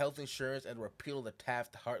 national health insurance, and a repeal of the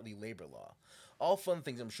Taft-Hartley labor law. All fun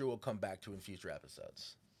things I'm sure we'll come back to in future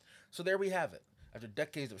episodes. So there we have it. After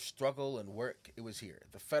decades of struggle and work, it was here,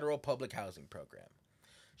 the Federal Public Housing Program.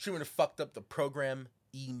 Truman fucked up the program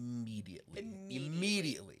immediately.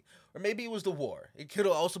 Or maybe it was the war. It could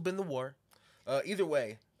have also been the war. Either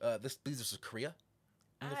way, this was Korea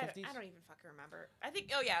in the 50s? I don't even fucking remember. I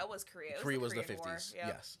think, it was Korea. Korea was the 50s,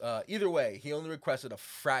 yes. Either way, he only requested a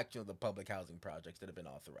fraction of the public housing projects that had been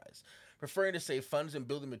authorized, preferring to save funds and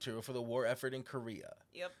building material for the war effort in Korea.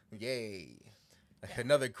 Yep. Yay.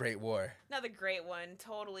 Another great war. Another great one.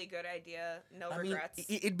 Totally good idea. No regrets.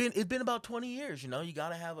 It'd been about 20 years, You got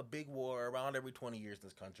to have a big war around every 20 years in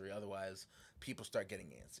this country. Otherwise, people start getting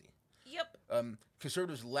antsy. Yep.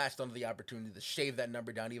 Conservatives latched onto the opportunity to shave that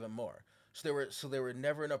number down even more. So there were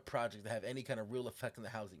never enough projects to have any kind of real effect on the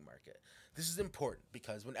housing market. This is important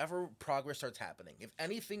because whenever progress starts happening, if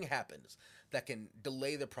anything happens that can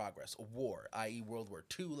delay the progress, a war, i.e. World War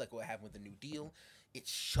II, like what happened with the New Deal, it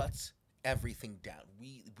shuts everything down.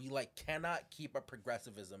 We cannot keep our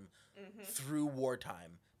progressivism through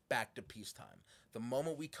wartime back to peacetime. The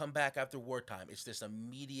moment we come back after wartime, it's this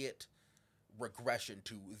immediate regression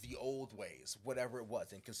to the old ways, whatever it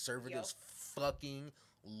was. And conservatives fucking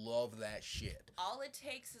love that shit. All it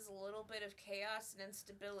takes is a little bit of chaos and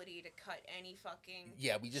instability to cut any fucking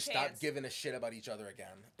we just stop giving a shit about each other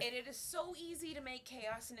again. And it is so easy to make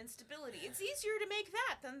chaos and instability. It's easier to make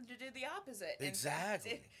that than to do the opposite.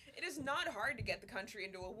 Exactly. It is not hard to get the country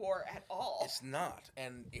into a war at all. It's not.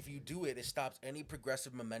 And if you do it, it stops any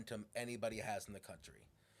progressive momentum anybody has in the country.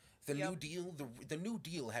 The New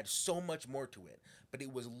Deal had so much more to it, but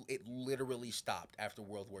it literally stopped after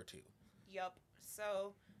World War II. Yup.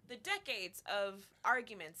 So the decades of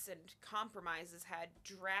arguments and compromises had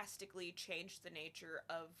drastically changed the nature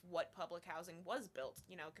of what public housing was built,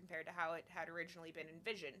 compared to how it had originally been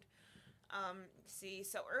envisioned.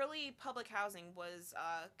 So early public housing was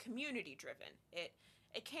community driven.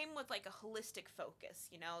 It came with like a holistic focus.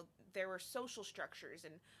 There were social structures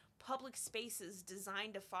and public spaces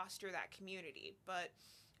designed to foster that community. But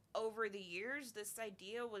over the years, this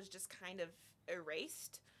idea was just kind of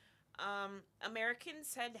erased.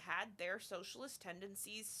 Americans had their socialist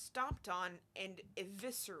tendencies stomped on and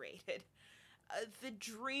eviscerated. The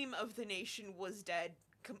dream of the nation was dead,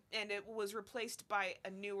 and it was replaced by a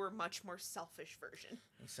newer, much more selfish version.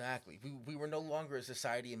 Exactly. We were no longer a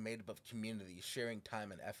society made up of communities sharing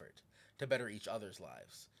time and effort to better each other's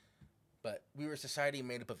lives. But we were a society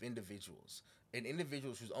made up of individuals, and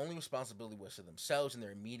individuals whose only responsibility was to themselves and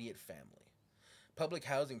their immediate family. Public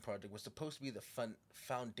housing project was supposed to be the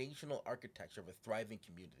foundational architecture of a thriving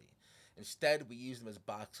community. Instead, we use them as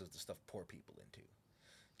boxes to stuff poor people into.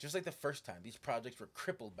 Just like the first time, these projects were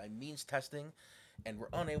crippled by means testing and were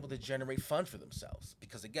unable to generate funds for themselves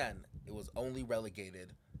because, again, it was only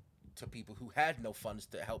relegated to people who had no funds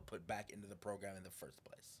to help put back into the program in the first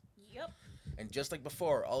place. Yep. And just like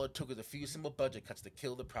before, all it took was a few simple budget cuts to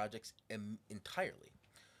kill the projects entirely.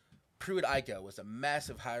 Pruitt-Igoe was a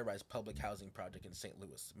massive high-rise public housing project in St.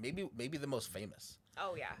 Louis, maybe the most famous.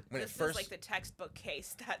 Oh yeah, this is like the textbook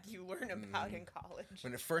case that you learn about in college.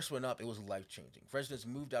 When it first went up, it was life-changing. Residents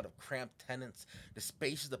moved out of cramped tenants to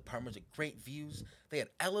spacious apartments with great views. They had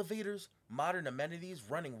elevators, modern amenities,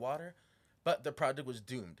 running water, but the project was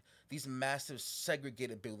doomed. These massive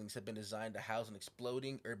segregated buildings had been designed to house an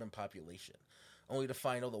exploding urban population, only to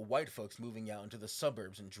find all the white folks moving out into the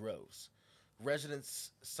suburbs in droves.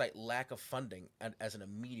 Residents cite lack of funding as an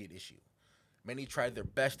immediate issue. Many tried their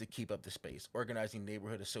best to keep up the space, organizing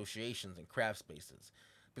neighborhood associations and craft spaces.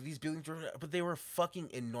 But these buildings were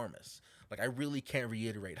fucking enormous. Like, I really can't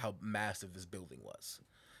reiterate how massive this building was.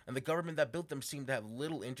 And the government that built them seemed to have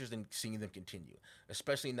little interest in seeing them continue,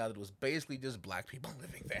 especially now that it was basically just black people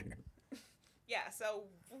living there. Yeah, so,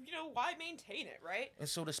 why maintain it, right? And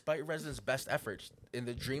so despite residents' best efforts,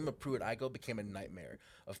 the dream of Pruitt-Igoe became a nightmare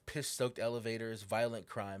of piss-soaked elevators, violent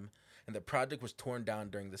crime, and the project was torn down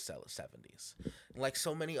during the 70s. Like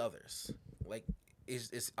so many others,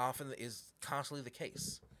 is constantly the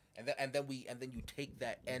case. And then you take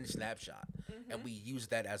that end snapshot and we use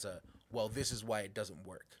that as this is why it doesn't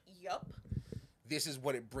work. Yup. This is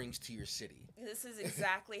what it brings to your city. This is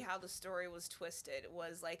exactly how the story was twisted. It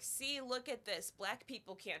was like, see, look at this. Black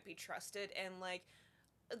people can't be trusted. And, like,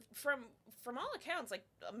 from all accounts, like,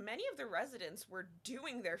 many of the residents were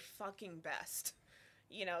doing their fucking best.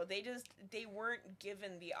 They weren't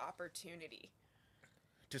given the opportunity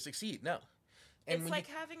to succeed, no. And it's like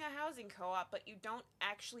having a housing co-op, but you don't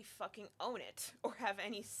actually fucking own it or have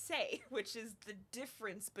any say, which is the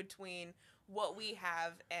difference between what we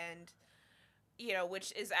have and...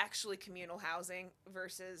 which is actually communal housing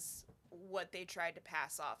versus what they tried to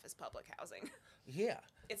pass off as public housing. Yeah.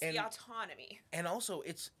 It's the autonomy. And also,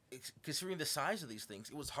 it's considering the size of these things,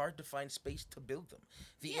 it was hard to find space to build them.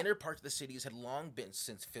 The inner parts of the cities had long been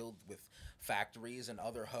since filled with factories and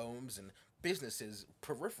other homes and businesses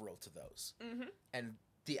peripheral to those. Mm-hmm. And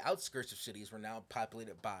the outskirts of cities were now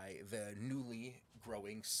populated by the newly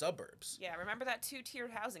growing suburbs. Yeah, remember that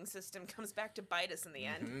two-tiered housing system comes back to bite us in the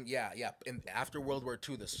end. Mm-hmm. Yeah. And after World War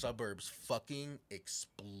II, the suburbs fucking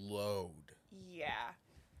explode. Yeah.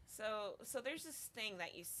 So there's this thing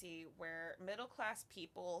that you see where middle-class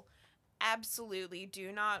people absolutely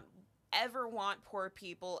do not ever want poor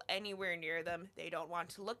people anywhere near them. They don't want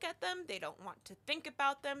to look at them. They don't want to think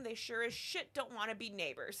about them. They sure as shit don't want to be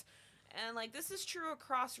neighbors. And, like, this is true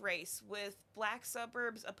across race, with black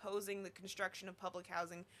suburbs opposing the construction of public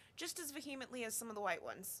housing just as vehemently as some of the white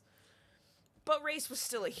ones. But race was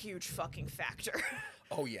still a huge fucking factor.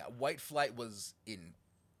 Oh, yeah. White flight was in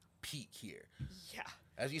peak here. Yeah.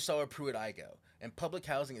 As you saw at Pruitt-Igoe. And public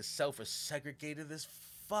housing itself is segregated as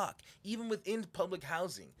fuck. Even within public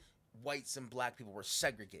housing, whites and black people were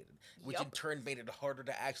segregated, which in turn made it harder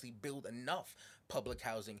to actually build enough public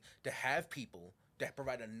housing to have people... to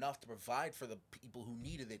provide enough to provide for the people who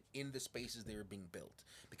needed it in the spaces they were being built.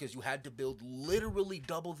 Because you had to build literally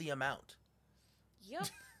double the amount. Yep.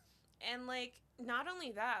 And, like, not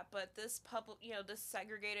only that, but this this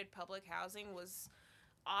segregated public housing was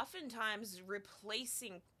oftentimes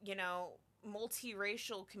replacing,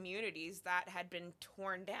 multiracial communities that had been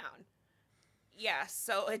torn down. Yeah,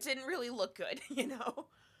 so it didn't really look good,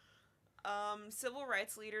 Civil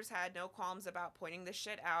rights leaders had no qualms about pointing this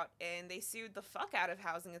shit out, and they sued the fuck out of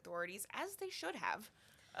housing authorities, as they should have,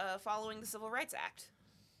 following the Civil Rights Act.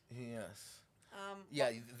 Yes.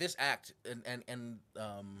 This act and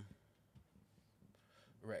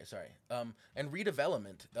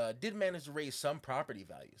redevelopment did manage to raise some property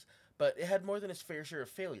values, but it had more than its fair share of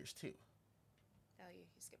failures too. Oh, you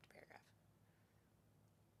skipped a paragraph.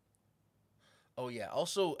 Oh yeah.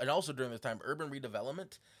 Also during this time, urban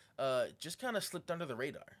redevelopment just kind of slipped under the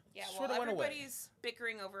radar. Yeah, well, everybody's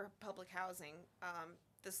bickering over public housing.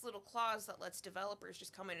 This little clause that lets developers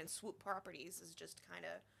just come in and swoop properties is just kind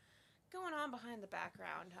of going on behind the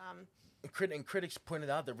background. And critics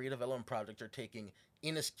pointed out that redevelopment projects are taking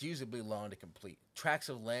inexcusably long to complete. Tracts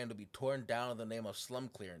of land would be torn down in the name of slum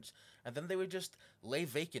clearance, and then they would just lay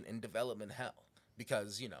vacant in development hell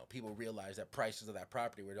because, people realized that prices of that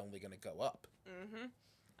property were only going to go up. Mm-hmm.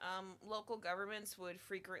 Local governments would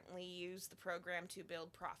frequently use the program to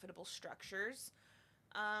build profitable structures.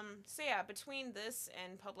 So yeah, between this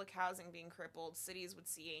and public housing being crippled, cities would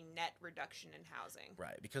see a net reduction in housing.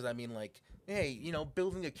 Right, because I mean, like, hey,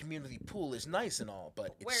 building a community pool is nice and all,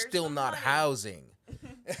 but it's Where's still the not money? housing.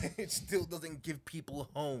 It still doesn't give people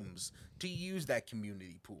homes to use that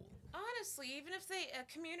community pool. Honestly, even if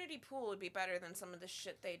a community pool would be better than some of the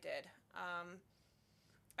shit they did.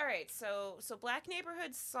 All right, so black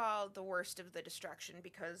neighborhoods saw the worst of the destruction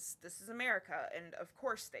because this is America, and of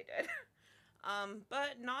course they did.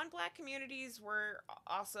 But non-black communities were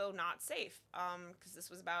also not safe, because this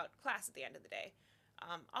was about class at the end of the day.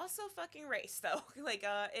 Also fucking race though. Like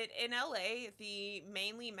in LA, the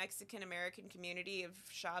mainly Mexican American community of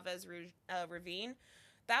Chavez Ravine,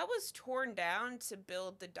 that was torn down to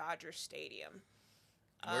build the Dodger Stadium.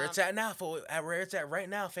 Where it's at now, where it's at right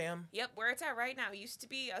now, fam. Yep, where it's at right now. Used to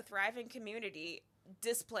be a thriving community,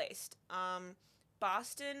 displaced.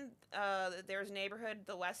 Boston, there's a neighborhood,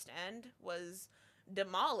 the West End, was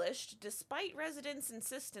demolished despite residents'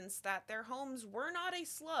 insistence that their homes were not a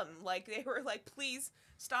slum. Like, they were like, please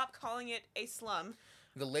stop calling it a slum.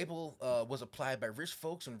 The label was applied by rich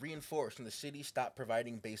folks and reinforced when the city stopped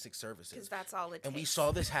providing basic services. Because that's all it takes. And we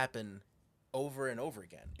saw this happen over and over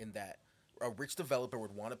again, in that a rich developer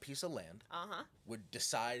would want a piece of land, would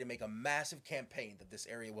decide to make a massive campaign that this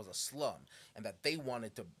area was a slum, and that they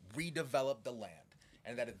wanted to redevelop the land,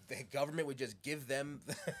 and that if the government would just give them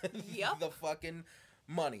the fucking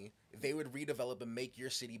money, they would redevelop and make your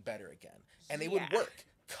city better again. And they would work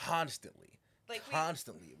constantly. Like,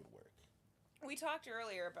 constantly it would work. We talked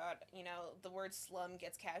earlier about, the word slum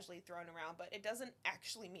gets casually thrown around, but it doesn't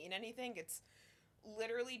actually mean anything. It's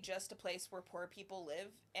literally just a place where poor people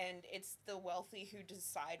live, and it's the wealthy who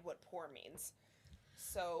decide what poor means.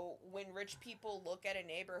 So when rich people look at a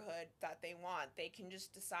neighborhood that they want, they can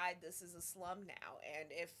just decide this is a slum now. And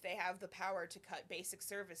if they have the power to cut basic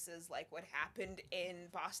services like what happened in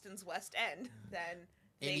Boston's West End, then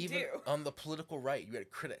they even do. On the political right, you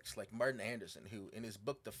had critics like Martin Anderson, who, in his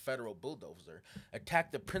book The Federal Bulldozer,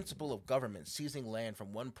 attacked the principle of government seizing land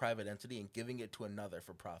from one private entity and giving it to another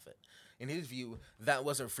for profit. In his view, that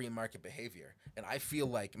wasn't free market behavior. And I feel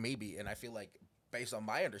like based on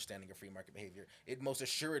my understanding of free market behavior, it most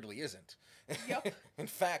assuredly isn't. Yep. In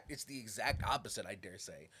fact, it's the exact opposite, I dare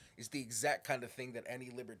say. It's the exact kind of thing that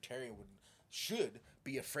any libertarian should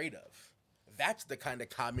be afraid of. That's the kind of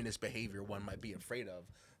communist behavior one might be afraid of.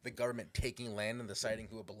 The government taking land and deciding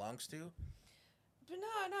who it belongs to. But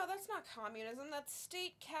no, that's not communism. That's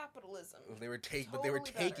state capitalism. They were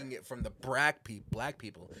taking it from the black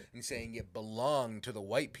people and saying it belonged to the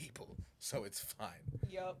white people, so it's fine.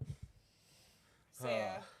 Yep. So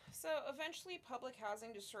yeah. So eventually, public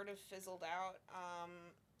housing just sort of fizzled out.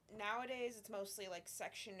 Nowadays, it's mostly like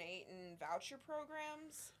Section 8 and voucher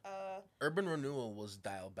programs. Urban renewal was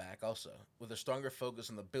dialed back also, with a stronger focus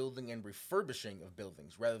on the building and refurbishing of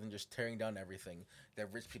buildings rather than just tearing down everything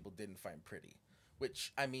that rich people didn't find pretty.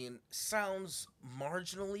 Which, I mean, sounds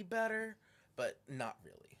marginally better, but not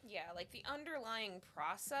really. Yeah, like the underlying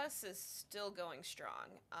process is still going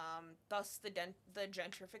strong. Thus the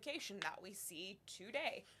gentrification that we see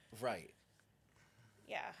today. Right.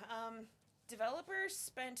 Yeah. Developers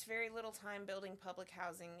spent very little time building public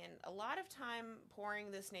housing and a lot of time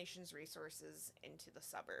pouring this nation's resources into the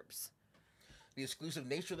suburbs. The exclusive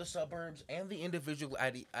nature of the suburbs and the individual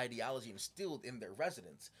ideology instilled in their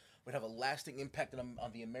residents would have a lasting impact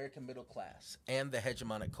on the American middle class and the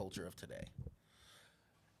hegemonic culture of today.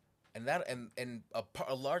 And that and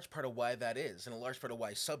a large part of why that is, and a large part of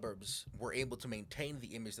why suburbs were able to maintain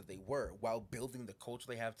the image that they were while building the culture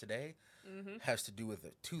they have today, has to do with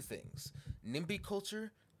two things: NIMBY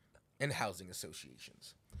culture and housing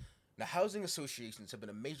associations. Now, housing associations have been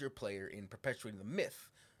a major player in perpetuating the myth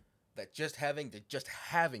that just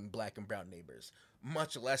having black and brown neighbors,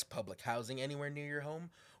 much less public housing anywhere near your home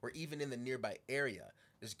or even in the nearby area,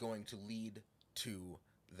 is going to lead to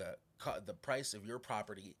the price of your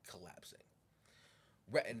property collapsing.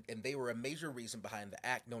 And they were a major reason behind the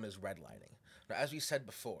act known as redlining. Now, as we said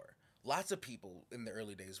before, lots of people in the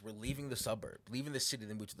early days were leaving the city,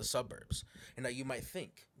 then moved to the suburbs. And now you might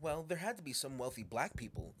think, well, there had to be some wealthy black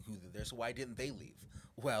people who lived there, so why didn't they leave?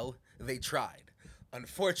 Well, they tried.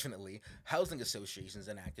 Unfortunately, housing associations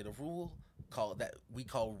enacted a rule that we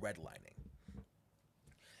call redlining.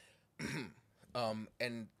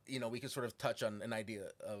 And, we can sort of touch on an idea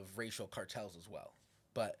of racial cartels as well.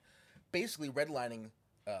 But basically, redlining,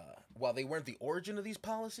 while they weren't the origin of these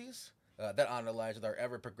policies, that analyzed with our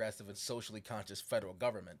ever-progressive and socially conscious federal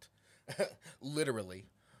government, literally,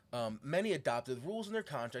 many adopted rules in their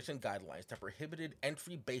contracts and guidelines that prohibited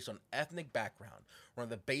entry based on ethnic background or on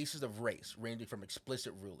the basis of race, ranging from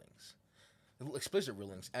explicit rulings. explicit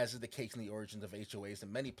rulings, as is the case in the origins of HOAs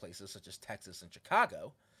in many places, such as Texas and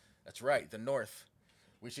Chicago. That's right, the North,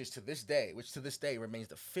 which to this day remains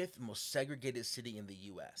the fifth most segregated city in the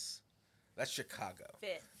U.S. That's Chicago.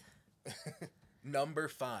 Fifth. Number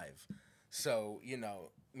 5. So,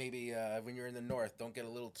 maybe when you're in the North, don't get a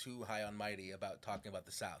little too high on mighty about talking about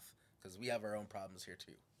the South, because we have our own problems here,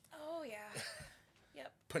 too. Oh, yeah.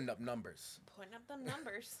 Yep. Putting up numbers. Putting up them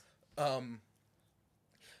numbers.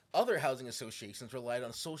 Other housing associations relied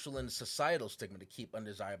on social and societal stigma to keep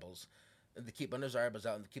undesirables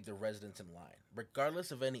out and to keep their residents in line,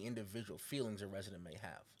 regardless of any individual feelings a resident may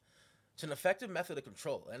have. It's an effective method of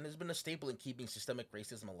control, and has been a staple in keeping systemic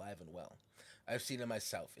racism alive and well. I've seen it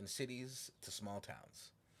myself, in cities to small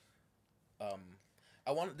towns.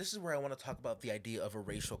 This is where I want to talk about the idea of a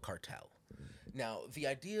racial cartel. Now,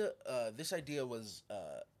 this idea was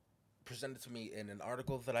presented to me in an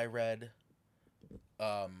article that I read,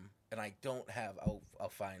 and I don't have. I'll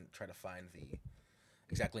try to find the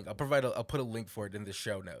exact link. I'll put a link for it in the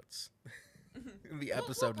show notes, in the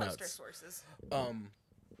episode we'll notes. Post our sources.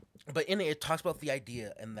 But in it talks about the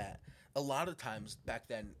idea and that a lot of times back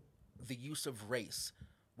then, the use of race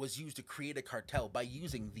was used to create a cartel by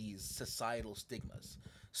using these societal stigmas.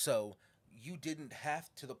 So you didn't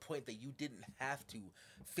have to the point that you didn't have to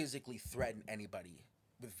physically threaten anybody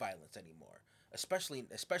with violence anymore,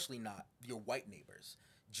 especially not your white neighbors.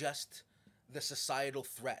 Just the societal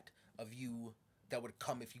threat of you that would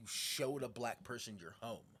come if you showed a black person your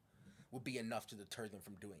home would be enough to deter them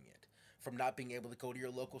from doing it, from not being able to go to your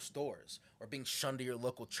local stores or being shunned to your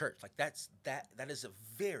local church. Like that is a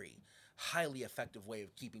very highly effective way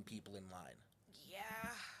of keeping people in line.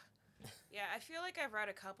 Yeah, I feel like I've read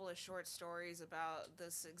a couple of short stories about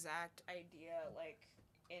this exact idea, like,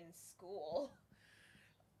 in school.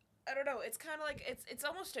 I don't know, it's kind of like, it's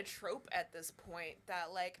almost a trope at this point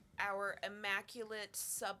that, like, our immaculate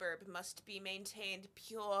suburb must be maintained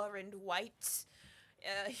pure and white,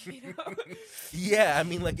 Yeah, I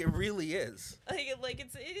mean, like, it really is. Like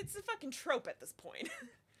it's a fucking trope at this point.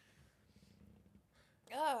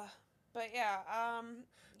 But yeah,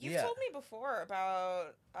 you've told me before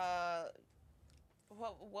about,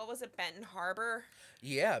 what was it, Benton Harbor?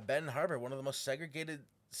 Yeah, Benton Harbor, one of the most segregated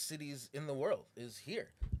cities in the world, is here.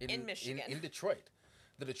 In Michigan. In Detroit.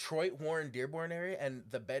 The Detroit, Warren, Dearborn area and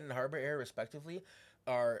the Benton Harbor area, respectively,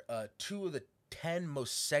 are 2 of the 10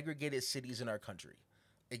 most segregated cities in our country.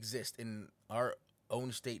 Exist in our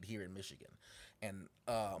own state here in Michigan. And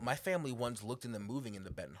my family once looked into moving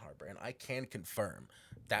into Benton Harbor, and I can confirm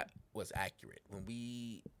that was accurate.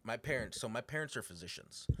 My parents are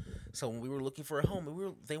physicians, so when we were looking for a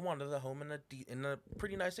home, they wanted a home in a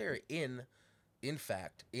pretty nice area. In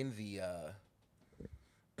fact, in the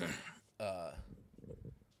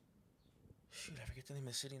shoot, I forget the name of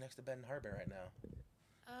the city next to Benton Harbor right now.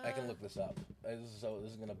 I can look this up. This is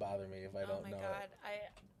gonna bother me if I don't know. Oh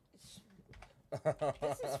my god,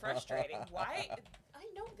 this is frustrating. Why? I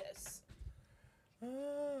know this. I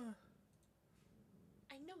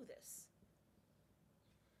know this.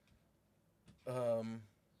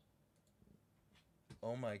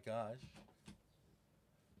 Oh my gosh.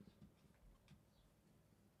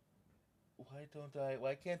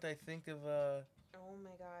 Why can't I think of Oh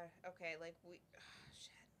my god. Okay, like shit.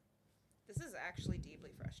 This is actually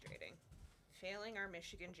deeply frustrating. Failing our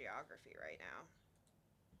Michigan geography right now.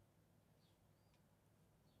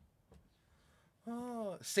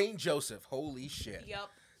 Oh, St. Joseph. Holy shit. Yep.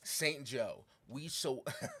 St. Joe.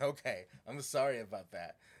 Okay, I'm sorry about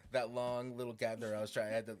that. That long little gap there. I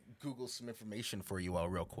had to Google some information for you all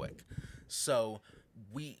real quick. So,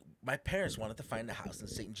 my parents wanted to find a house in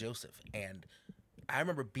St. Joseph, and I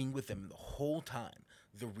remember being with them the whole time.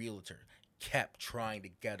 The realtor kept trying to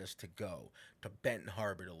get us to go to Benton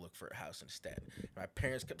Harbor to look for a house instead. My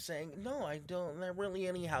parents kept saying, no, there aren't really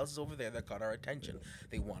any houses over there that got our attention.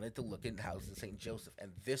 They wanted to look at houses in St. Joseph,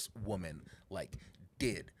 and this woman,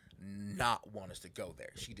 did not want us to go there.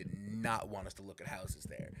 She did not want us to look at houses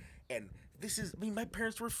there. And my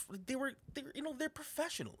parents they're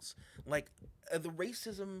professionals. The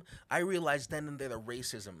racism, I realized then and there, the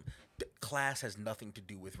racism, class has nothing to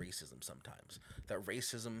do with racism sometimes. That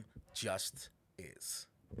racism just is.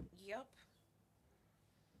 Yep.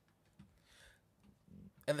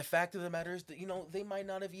 And the fact of the matter is that, they might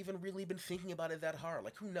not have even really been thinking about it that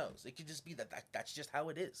hard. Who knows? It could just be that's just how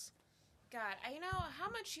it is. God, how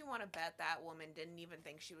much you want to bet that woman didn't even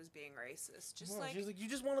think she was being racist? She's like, you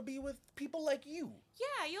just want to be with people like you.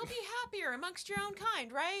 Yeah, you'll be happier amongst your own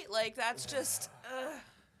kind, right? That's just,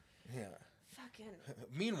 Yeah. Fucking.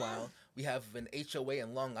 Meanwhile, we have an HOA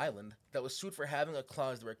in Long Island that was sued for having a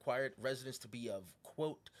clause that required residents to be of,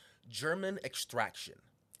 quote, German extraction.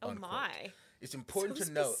 Oh unquote. my. It's important So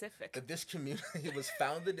to note specific. that this community was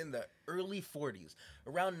founded in the early 40s,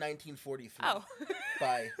 around 1943, Oh.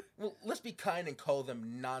 by, well, let's be kind and call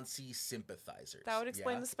them Nazi sympathizers. That would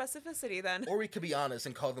explain yeah? the specificity then. Or we could be honest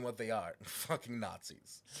and call them what they are, fucking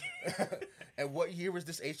Nazis. And what year was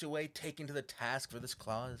this HOA taken to the task for this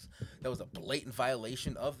clause? That was a blatant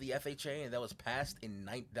violation of the FHA, and that was passed in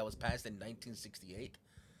 1968.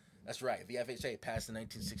 That's right. The FHA passed in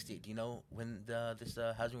 1968. Do you know when this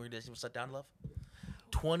housing regulation was shut down, love?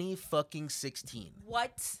 2016.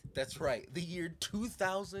 What? That's right. The year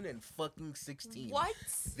 2016. What?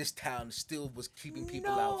 This town still was keeping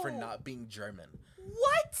people out for not being German.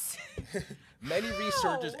 What? Many How?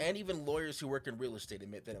 researchers and even lawyers who work in real estate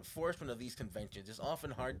admit that enforcement of these conventions is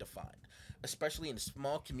often hard to find, especially in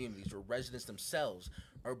small communities where residents themselves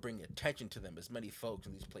are bringing attention to them, as many folks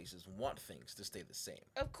in these places want things to stay the same.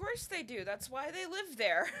 Of course they do. That's why they live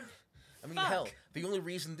there. I mean, Fuck. hell, the only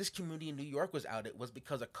reason this community in New York was outed was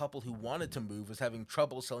because a couple who wanted to move was having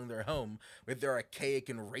trouble selling their home with their archaic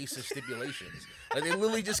and racist stipulations. Like, they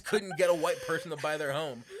literally just couldn't get a white person to buy their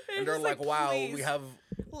home. And they're just like, like, wow, please. we have...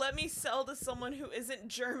 Let me sell to someone who isn't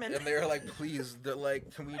German. And they're like, please, they're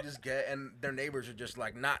like, can we just get... And their neighbors are just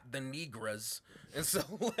like, not the Negras. And so,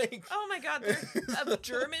 like... Oh my god, they're of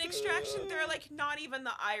German extraction. They're like not even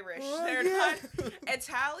the Irish. Oh, They're yeah. not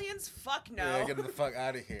Italians. Fuck no. Yeah, get the fuck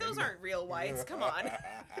out of here. Those aren't real whites. Come on.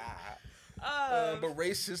 But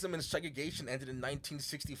racism and segregation ended in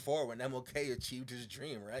 1964 when MLK achieved his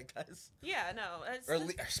dream, right, guys? Yeah, no. It's, Or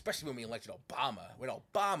especially when we elected Obama. When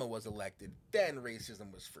Obama was elected, then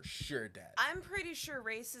racism was for sure dead. I'm pretty sure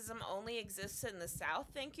racism only exists in the South.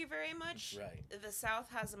 Thank you very much. Right. The South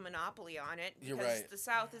has a monopoly on it because You're right. the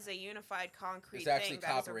South is a unified concrete It's actually thing that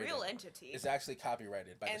is a copyrighted. real entity. It's actually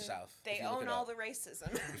copyrighted by and the South. if they you look own it all up. the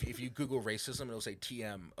racism. If you Google racism, it'll say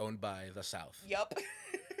TM, owned by the South. Yup.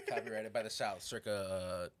 Copyrighted by the South,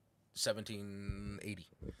 circa 1780.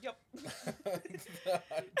 Yup.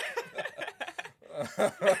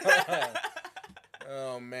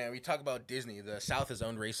 Oh man, we talk about Disney. The South has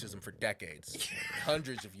owned racism for decades,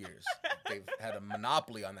 hundreds of years. They've had a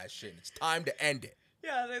monopoly on that shit. It's time to end it.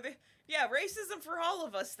 Yeah, yeah, racism for all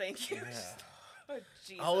of us, thank you. Yeah. Oh,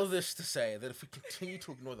 Jesus. All of this to say that if we continue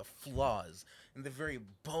to ignore the flaws in the very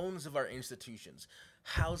bones of our institutions,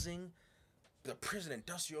 housing, the prison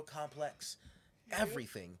industrial complex,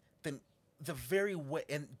 everything, then the very way,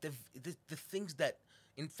 and the things that,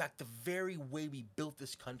 in fact, the very way we built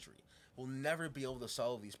this country will never be able to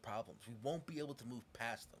solve these problems. We won't be able to move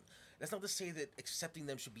past them. That's not to say that accepting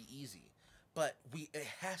them should be easy, but it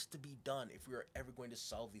has to be done if we are ever going to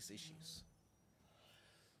solve these issues.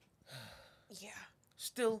 Yeah.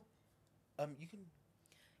 Still, you can...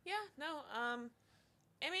 Yeah, no,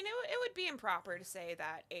 I mean, it would be improper to say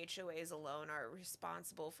that HOAs alone are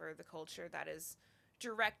responsible for the culture that is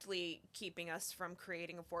directly keeping us from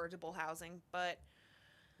creating affordable housing, but,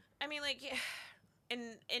 I mean, like,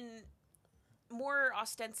 in more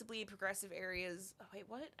ostensibly progressive areas... Oh, wait,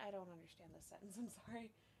 what? I don't understand this sentence, I'm sorry.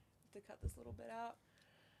 I have to cut this little bit out.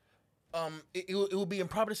 It would be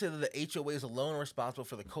improper to say that the HOA is alone responsible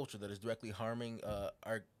for the culture that is directly harming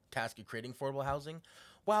our task of creating affordable housing,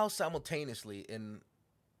 while simultaneously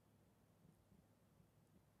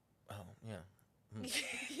Yeah.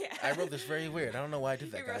 I wrote this very weird. I don't know why I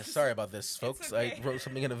did that, You wrote guys. this- Sorry about this, folks. okay. I wrote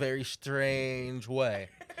something in a very strange way.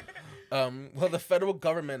 Well, the federal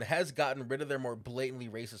government has gotten rid of their more blatantly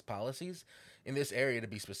racist policies in this area, to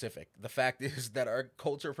be specific. The fact is that our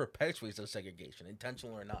culture perpetuates this segregation,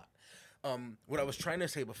 intentional or not. What I was trying to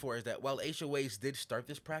say before is that while HOAs did start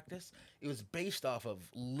this practice, it was based off of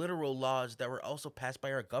literal laws that were also passed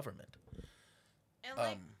by our government. And,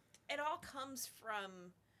 like, it all comes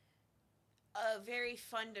from a very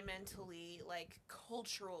fundamentally, like,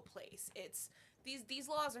 cultural place. It's... These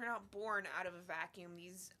laws are not born out of a vacuum.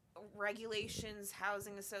 These regulations,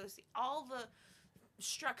 housing association, all the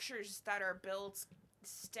structures that are built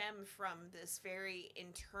stem from this very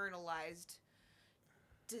internalized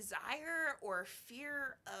desire or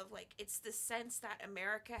fear of, like, it's the sense that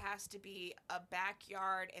America has to be a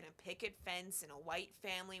backyard and a picket fence and a white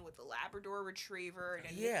family with a Labrador retriever.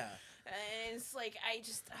 And Yeah. And it's like, man.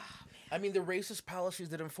 I mean, the racist policies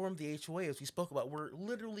that informed the HOA, as we spoke about, were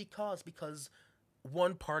literally caused because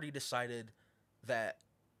one party decided that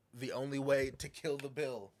the only way to kill the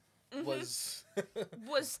bill was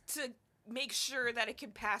was to make sure that it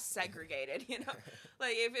can pass segregated, you know?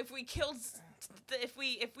 Like, if we killed... If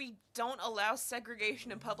we don't allow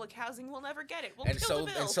segregation in public housing, we'll never get it. We'll kill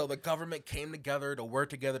the bill. And so the government came together to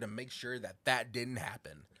work together to make sure that that didn't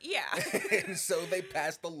happen. Yeah. And so they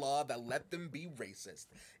passed the law that let them be racist.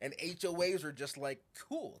 And HOAs were just like,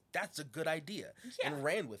 cool, that's a good idea. Yeah. And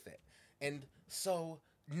ran with it. And so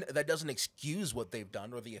that doesn't excuse what they've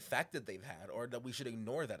done or the effect that they've had, or that we should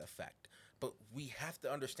ignore that effect. But we have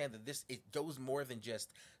to understand that it goes more than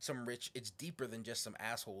just some rich, it's deeper than just some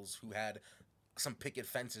assholes who had some picket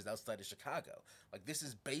fences outside of Chicago. Like, this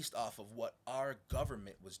is based off of what our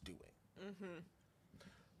government was doing.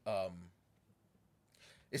 Mm-hmm.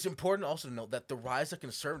 It's important also to note that the rise of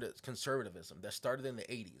conservatism that started in the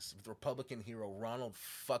 80s with Republican hero Ronald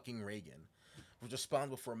fucking Reagan was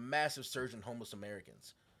responsible for a massive surge in homeless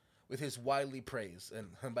Americans. With his widely praised,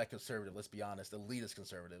 and by conservative, let's be honest, elitist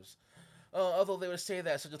conservatives, although they would say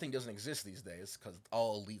that such a thing doesn't exist these days, because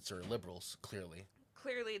all elites are liberals, clearly.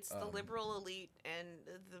 Clearly, it's the liberal elite and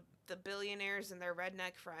the billionaires and their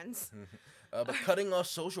redneck friends. But cutting off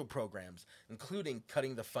social programs, including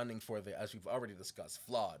cutting the funding for the, as we've already discussed,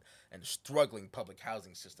 flawed and struggling public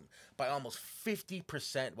housing system by almost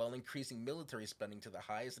 50%, while increasing military spending to the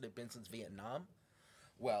highest it had been since Vietnam.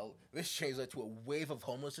 Well, this change led to a wave of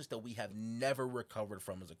homelessness that we have never recovered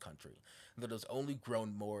from as a country, and that has only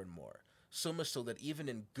grown more and more. So much so that even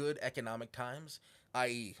in good economic times,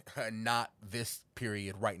 i.e. not this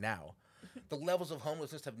period right now, the levels of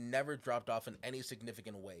homelessness have never dropped off in any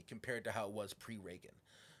significant way compared to how it was pre-Reagan.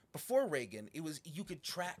 Before Reagan, you could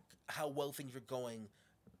track how well things were going.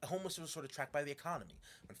 Homelessness was sort of tracked by the economy.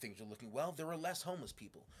 When things were looking well, there were less homeless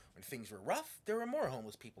people. When things were rough, there were more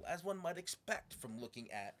homeless people, as one might expect from looking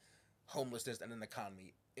at homelessness and an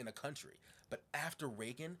economy in a country. But after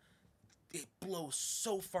Reagan, it blows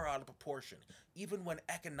so far out of proportion. Even when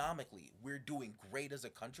economically we're doing great as a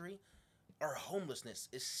country, our homelessness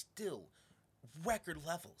is still record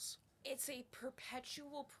levels. It's a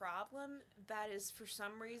perpetual problem that is, for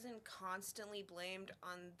some reason, constantly blamed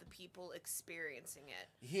on the people experiencing it.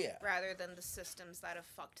 Yeah. Rather than the systems that have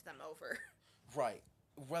fucked them over. Right.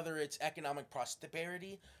 Whether it's economic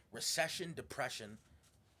prosperity, recession, depression.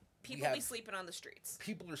 People be sleeping on the streets.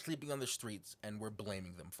 People are sleeping on the streets, and we're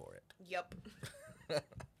blaming them for it. Yep.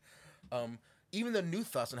 Even the new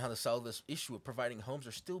thoughts on how to solve this issue of providing homes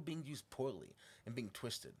are still being used poorly and being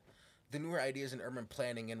twisted. The newer ideas in urban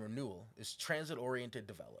planning and renewal is transit-oriented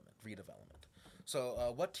redevelopment.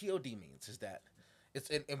 So what TOD means is that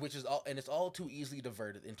it's all too easily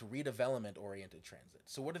diverted into redevelopment-oriented transit.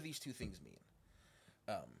 So what do these two things mean?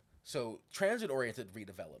 So transit-oriented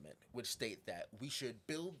redevelopment would state that we should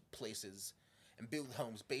build places and build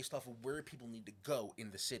homes based off of where people need to go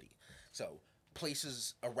in the city. So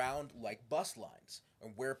places around like bus lines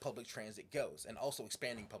and where public transit goes, and also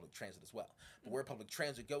expanding public transit as well. But where public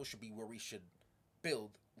transit goes should be where we should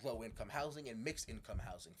build low-income housing and mixed-income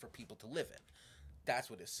housing for people to live in. That's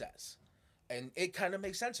what it says. And it kind of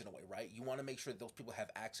makes sense in a way, right? You want to make sure that those people have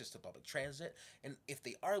access to public transit, and if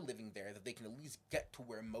they are living there, that they can at least get to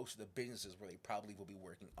where most of the businesses where they probably will be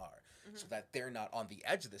working are, so that they're not on the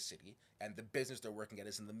edge of the city, and the business they're working at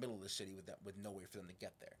is in the middle of the city with no way for them to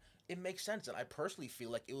get there. It makes sense, and I personally feel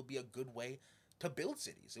like it would be a good way to build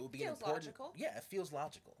cities. It would be feels logical. Yeah, it feels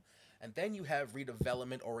logical. And then you have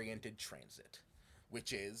redevelopment-oriented transit,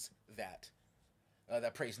 which is that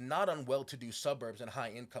prays not on well-to-do suburbs and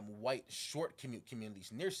high-income white short commute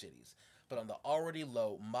communities near cities, but on the already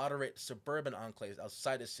low, moderate suburban enclaves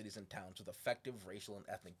outside of cities and towns with effective racial and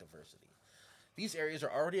ethnic diversity. These areas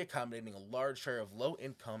are already accommodating a large share of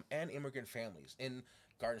low-income and immigrant families in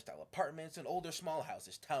garden-style apartments and older small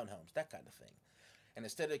houses, townhomes, that kind of thing. And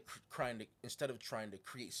instead of trying to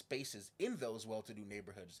create spaces in those well-to-do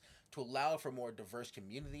neighborhoods to allow for more diverse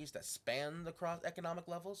communities that span across economic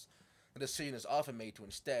levels, the decision is often made to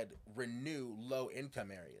instead renew low-income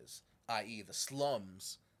areas, i.e. the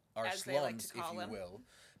slums, as slums, if you will,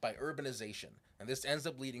 by urbanization. And this ends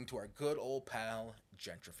up leading to our good old pal,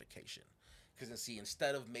 gentrification. Because, you see,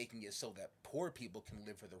 instead of making it so that poor people can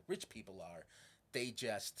live where the rich people are, they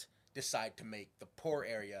just decide to make the poor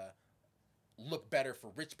area look better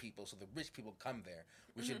for rich people, so the rich people come there,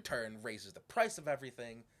 which in turn raises the price of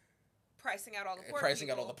everything. Pricing out all the poor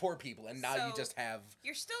pricing out all the poor people, and now you just have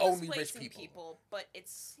you're still only rich people, but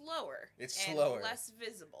it's slower. It's slower, less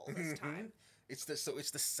visible this time. It's the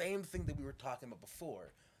same thing that we were talking about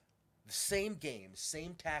before. The same game,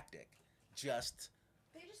 same tactic, just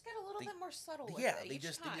they just get a little bit more subtle with it. They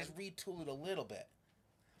just retool it a little bit,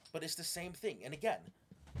 but it's the same thing. And again,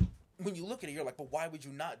 when you look at it, you're like, but why would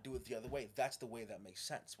you not do it the other way? That's the way that makes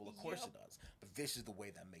sense. Well, of course it does. But this is the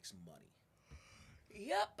way that makes money.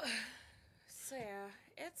 Yep. So yeah,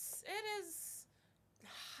 it is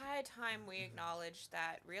high time we acknowledge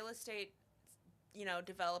that real estate,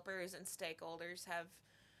 developers and stakeholders have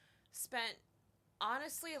spent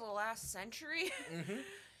honestly the last century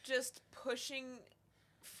just pushing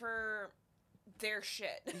for their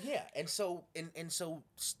shit. Yeah, and so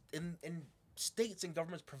states and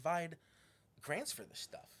governments provide grants for this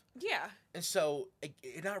stuff. Yeah. And so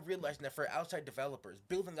you're not realizing that for outside developers,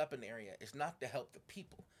 building up an area is not to help the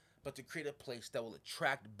people, but to create a place that will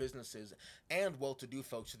attract businesses and well-to-do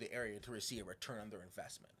folks to the area to receive a return on their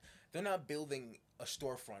investment. They're not building a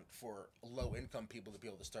storefront for low-income people to be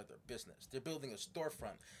able to start their business. They're building a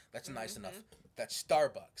storefront that's nice enough that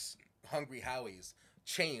Starbucks, Hungry Howie's,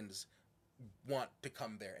 chains want to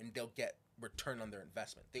come there and they'll get return on their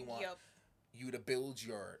investment. They want you to build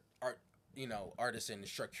your artisan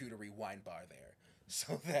charcuterie wine bar there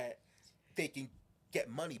so that they can get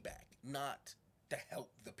money back, not to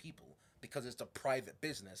help the people because it's a private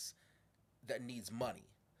business that needs money.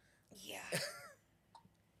 Yeah.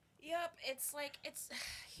 Yep,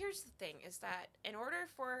 here's the thing is that in order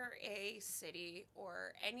for a city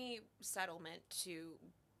or any settlement to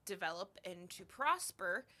develop and to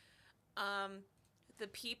prosper, the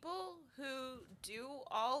people who do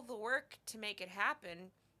all the work to make it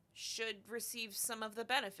happen should receive some of the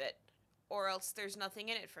benefit, or else there's nothing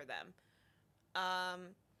in it for them.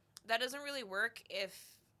 That doesn't really work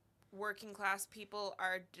if working class people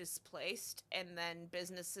are displaced and then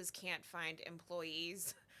businesses can't find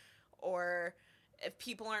employees, or if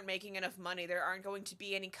people aren't making enough money, there aren't going to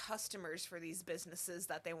be any customers for these businesses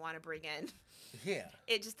that they want to bring in. Yeah.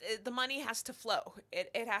 The money has to flow.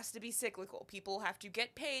 It has to be cyclical. People have to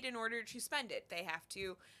get paid in order to spend it. They have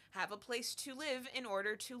to have a place to live in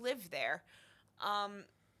order to live there.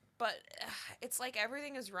 But it's like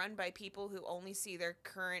everything is run by people who only see their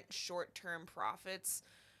current short-term profits.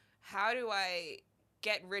 How do I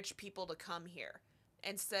get rich people to come here?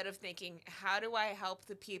 Instead of thinking, how do I help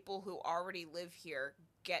the people who already live here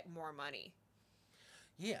get more money?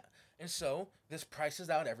 Yeah. And so this prices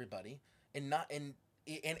out everybody and not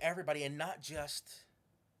just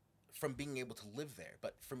from being able to live there,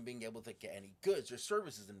 but from being able to get any goods or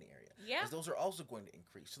services in the area. Yeah. As those are also going to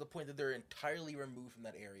increase to the point that they're entirely removed from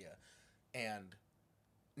that area. And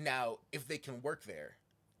now, if they can work there,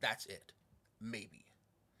 that's it. Maybe.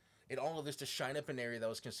 And all of this to shine up an area that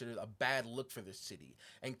was considered a bad look for this city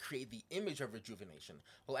and create the image of rejuvenation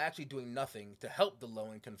while actually doing nothing to help the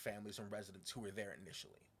low-income families and residents who were there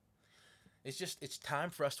initially. It's time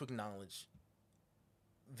for us to acknowledge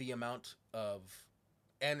the amount of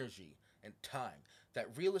energy and time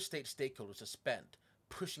that real estate stakeholders have spent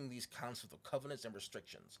pushing these concepts of covenants and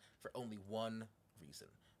restrictions for only one reason: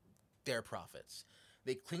 their profits.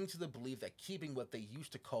 They cling to the belief that keeping what they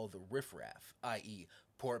used to call the riffraff, i.e.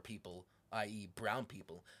 poor people, i.e. brown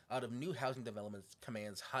people, out of new housing developments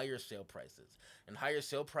commands higher sale prices, and higher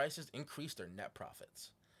sale prices increase their net profits.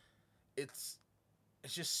 It's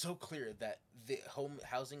just so clear that the home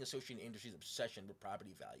housing association industry's obsession with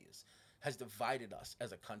property values has divided us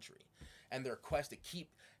as a country, and their quest to keep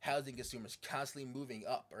housing consumers constantly moving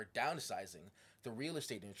up or downsizing the real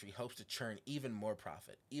estate industry hopes to churn even more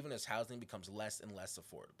profit, even as housing becomes less and less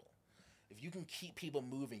affordable. If you can keep people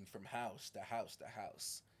moving from house to house to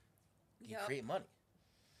house, you create money.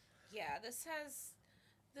 Yeah, this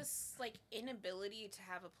inability to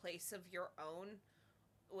have a place of your own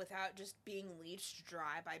without just being leached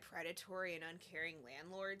dry by predatory and uncaring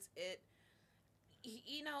landlords, it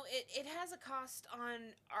has a cost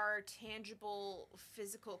on our tangible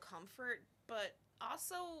physical comfort, but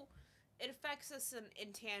also it affects us in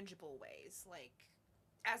intangible ways, like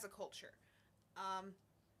as a culture.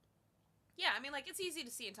 It's easy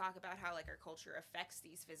to see and talk about how our culture affects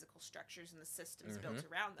these physical structures and the systems built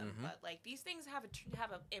around them, but these things have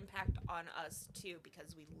an impact on us too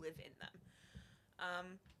because we live in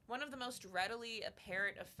them. One of the most readily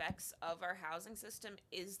apparent effects of our housing system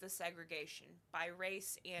is the segregation by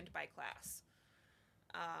race and by class.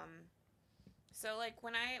 So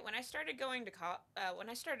when I started going to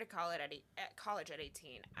college at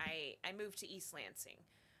 18, I moved to East Lansing.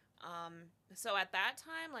 So at that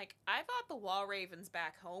time, I thought the Walravens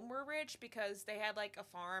back home were rich because they had a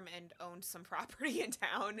farm and owned some property in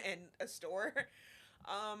town and a store.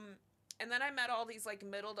 And then I met all these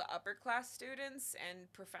middle to upper class students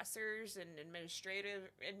and professors and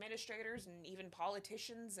administrators and even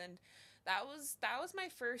politicians, and that was my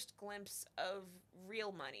first glimpse of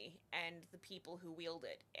real money and the people who wield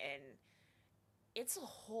it, and it's a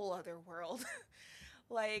whole other world.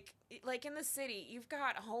 Like in the city, you've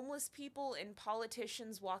got homeless people and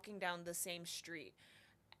politicians walking down the same street.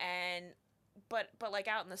 And but like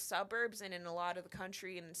out in the suburbs and in a lot of the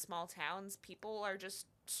country and in small towns, people are just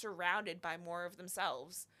surrounded by more of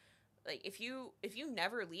themselves. Like if you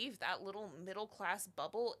never leave that little middle class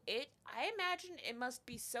bubble, I imagine it must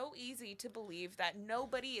be so easy to believe that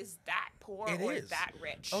nobody is that poor or that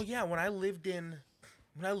rich. Oh yeah, when I lived in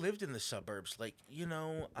the suburbs, like,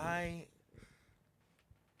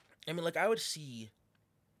 I mean, like, I would see,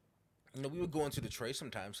 we would go into Detroit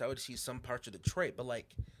sometimes. So I would see some parts of Detroit, but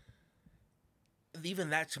like, even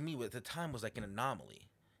that to me at the time was like an anomaly.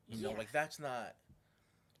 Like, that's not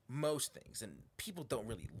most things, and people don't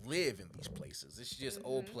really live in these places. It's just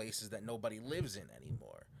old places that nobody lives in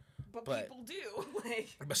anymore. But people do.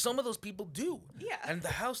 But some of those people do. Yeah. And the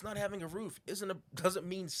house not having a roof doesn't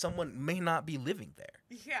mean someone may not be living there.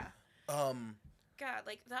 Yeah. God,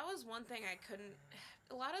 like, that was one thing I couldn't.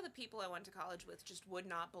 A lot of the people I went to college with just would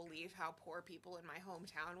not believe how poor people in my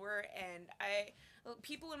hometown were, and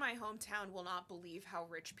people in my hometown will not believe how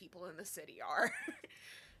rich people in the city are.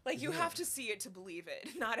 Like, you have to see it to believe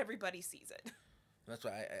it. Not everybody sees it. That's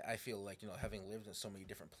why I feel like, having lived in so many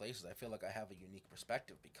different places, I feel like I have a unique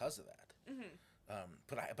perspective because of that.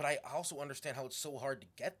 But I also understand how it's so hard to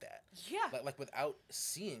get that. Yeah. Like without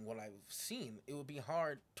seeing what I've seen, it would be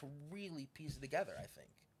hard to really piece it together, I think.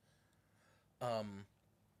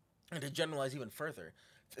 And to generalize even further,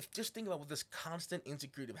 just think about what this constant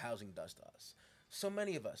insecurity of housing does to us. So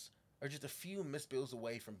many of us are just a few missed bills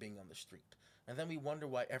away from being on the street. And then we wonder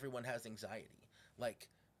why everyone has anxiety. Like,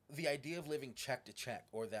 the idea of living check to check,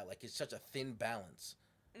 or that, like, it's such a thin balance,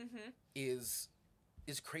 is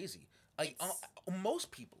crazy. Like,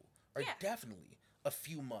 most people are definitely a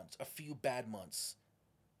few bad months,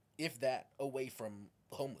 if that, away from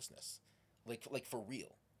homelessness. Like for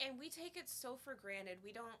real. And we take it so for granted.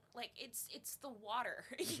 We don't, like, it's the water,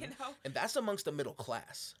 you know? And that's amongst the middle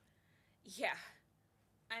class. Yeah.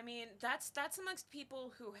 I mean, that's amongst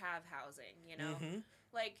people who have housing, you know?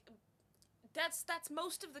 Like, that's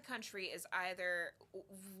most of the country is either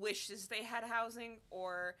wishes they had housing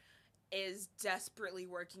or is desperately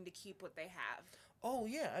working to keep what they have. Oh,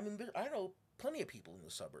 yeah. I mean, I know plenty of people in the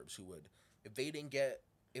suburbs who would, if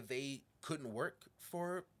they couldn't work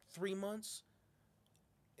for 3 months,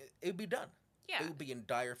 it'd be done. Yeah. It would be in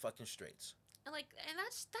dire fucking straits. And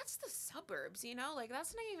that's the suburbs, you know? Like,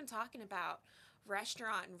 that's not even talking about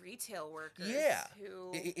restaurant and retail workers. Yeah.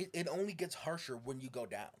 Who... It only gets harsher when you go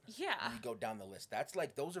down. Yeah. When you go down the list. That's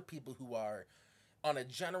like, those are people who are, on a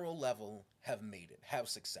general level, have made it, have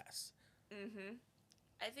success.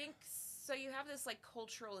 I think, so you have this, like,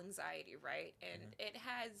 cultural anxiety, right? And it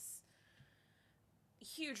has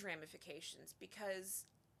huge ramifications because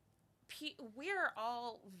we are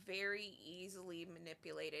all very easily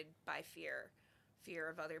manipulated by fear. Fear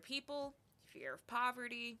of other people, fear of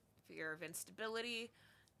poverty, fear of instability,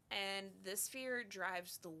 and this fear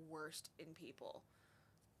drives the worst in people.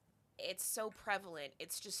 It's so prevalent,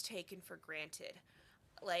 it's just taken for granted.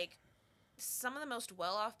 Like, some of the most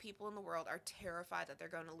well-off people in the world are terrified that they're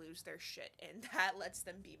going to lose their shit, and that lets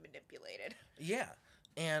them be manipulated. Yeah,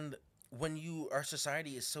 and when our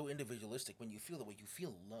society is so individualistic, when you feel that way, you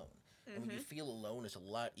feel alone. And when you feel alone, it's a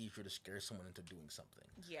lot easier to scare someone into doing something.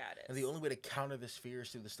 Yeah, it is. And the only way to counter this fear is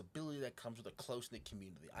through the stability that comes with a close-knit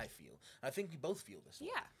community, I feel. I think we both feel this way.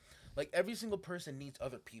 Yeah. Like, every single person needs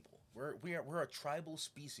other people. We're a tribal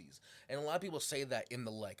species. And a lot of people say that in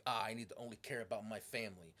the, like, I need to only care about my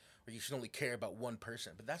family, or you should only care about one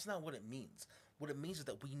person. But that's not what it means. What it means is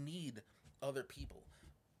that we need other people.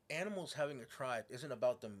 Animals having a tribe isn't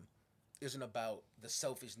about the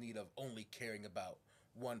selfish need of only caring about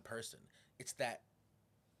one person. It's that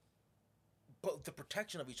but the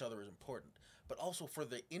protection of each other is important, but also for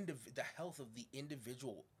the health of the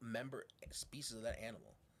individual member species of that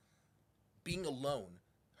animal. Being alone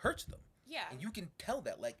hurts them. Yeah. And you can tell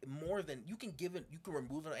that, like, more than you can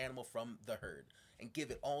remove an animal from the herd and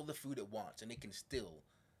give it all the food it wants, and it can still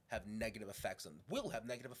have negative effects will have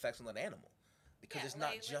negative effects on that animal. Because it's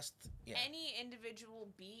not just any individual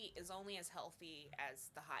bee is only as healthy as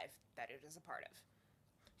the hive that it is a part of.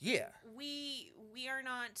 Yeah. We are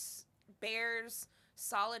not bears,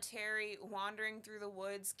 solitary, wandering through the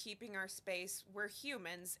woods, keeping our space. We're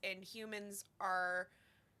humans, and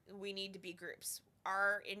we need to be groups.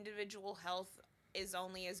 Our individual health is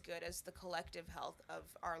only as good as the collective health of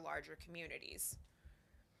our larger communities.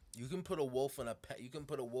 You can put a wolf in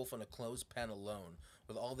a closed pen alone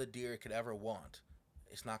with all the deer it could ever want.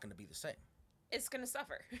 It's not going to be the same. It's going to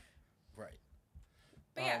suffer. Right.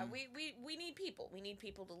 But yeah, we need people. We need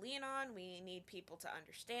people to lean on. We need people to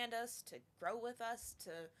understand us, to grow with us,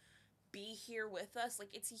 to be here with us. Like,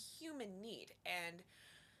 it's a human need. And,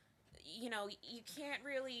 you can't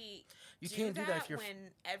really You do can't do that if that you're when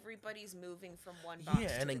everybody's moving from one yeah, box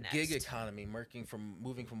to and the in gig next. economy,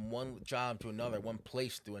 moving from one job to another, one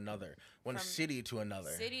place to another, one From city to another.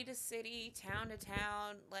 city to city, town to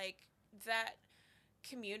town. Like, that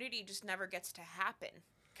community just never gets to happen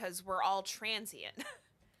because we're all transient.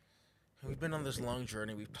 We've been on this long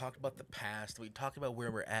journey. We've talked about the past. We talked about where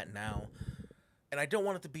we're at now. And I don't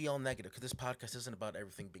want it to be all negative because this podcast isn't about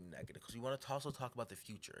everything being negative. Because we want to also talk about the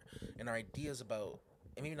future and our ideas about,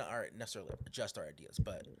 and maybe not our necessarily just our ideas,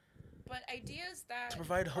 but But ideas that to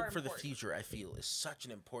provide are hope for the important. future, I feel, is such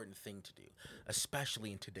an important thing to do,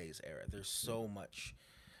 especially in today's era. There's so much.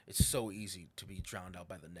 It's so easy to be drowned out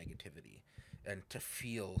by the negativity and to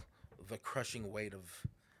feel the crushing weight of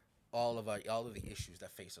all of the issues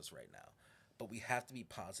that face us right now. But we have to be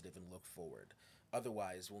positive and look forward.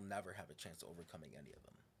 Otherwise, we'll never have a chance of overcoming any of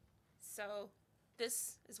them. So,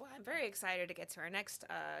 this is why I'm very excited to get to our next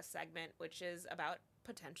segment, which is about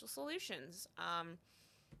potential solutions.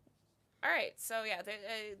 All right, so yeah,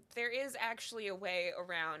 there is actually a way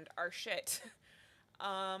around our shit.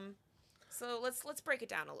 So let's break it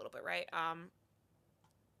down a little bit, right?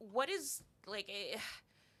 What is like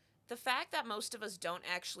the fact that most of us don't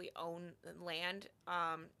actually own land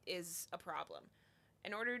is a problem.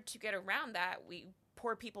 In order to get around that, we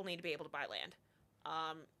poor people need to be able to buy land.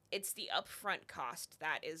 It's the upfront cost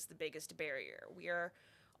that is the biggest barrier. We are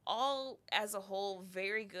all, as a whole,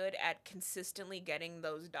 very good at consistently getting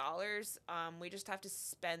those dollars. We just have to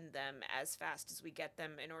spend them as fast as we get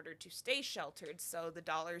them in order to stay sheltered, so the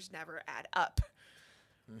dollars never add up.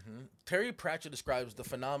 Terry Pratchett describes the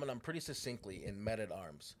phenomenon pretty succinctly in Men at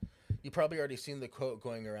Arms. You probably already seen the quote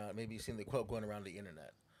going around, maybe you've seen the quote going around the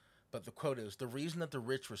internet. But the quote is, the reason that the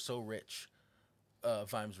rich were so rich,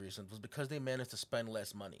 Vimes reasoned, was because they managed to spend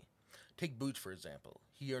less money. Take Booch, for example.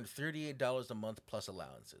 He earned $38 a month plus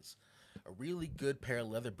allowances. A really good pair of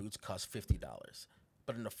leather boots cost $50.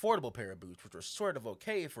 But an affordable pair of boots, which were sort of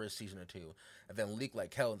okay for a season or two, and then leaked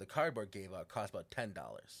like hell and the cardboard gave out, cost about $10.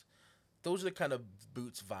 Those are the kind of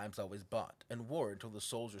boots Vimes always bought and wore until the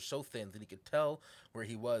soles were so thin that he could tell where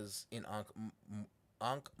he was in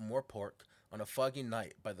Ankh-Morpork on a foggy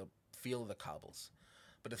night by the feel of the cobbles.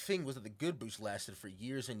 But the thing was that the good boots lasted for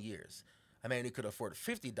years and years. A man who could afford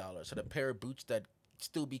 $50 had a pair of boots that'd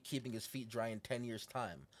still be keeping his feet dry in 10 years'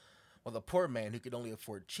 time, while the poor man who could only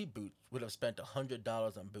afford cheap boots would have spent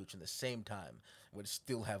 $100 on boots in the same time and would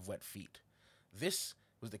still have wet feet. This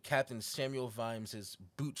was the Captain Samuel Vimes'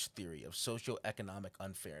 Booch theory of socioeconomic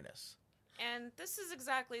unfairness. And this is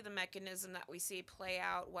exactly the mechanism that we see play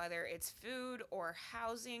out, whether it's food or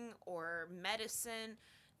housing or medicine.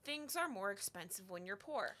 Things are more expensive when you're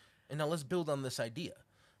poor. And now let's build on this idea.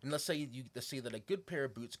 And let's say that a good pair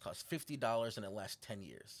of boots costs $50 and it lasts 10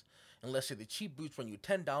 years. And let's say the cheap boots run you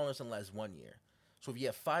 $10 and last 1 year. So if you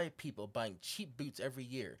have 5 people buying cheap boots every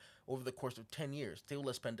year over the course of 10 years, they will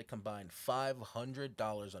have spent a combined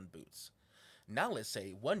 $500 on boots. Now let's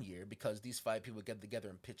say 1 year, because these 5 people get together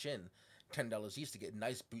and pitch in $10 each to get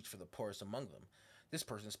nice boots for the poorest among them, this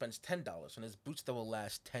person spends $10 on his boots that will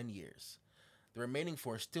last 10 years. The remaining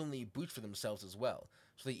 4 still need boots for themselves as well,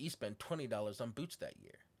 so they each spend $20 on boots that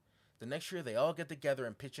year. The next year, they all get together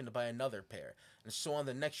and pitch in to buy another pair, and so on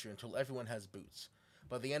the next year until everyone has boots.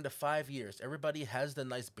 By the end of 5 years, everybody has the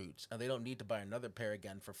nice boots, and they don't need to buy another pair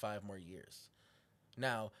again for 5 more years.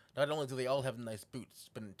 Now, not only do they all have nice boots,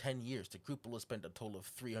 but in 10 years, the group will have spent a total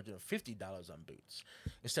of $350 on boots,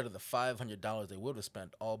 instead of the $500 they would have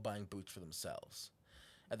spent all buying boots for themselves.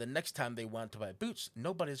 And the next time they want to buy boots,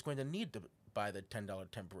 nobody's going to need to buy the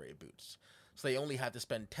 $10 temporary boots. So they only have to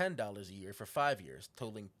spend $10 a year for 5 years,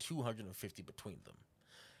 totaling $250 between them.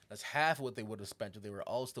 That's half of what they would have spent if they were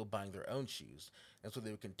all still buying their own shoes, and so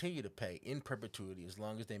they would continue to pay in perpetuity as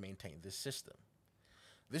long as they maintain this system.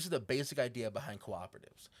 This is the basic idea behind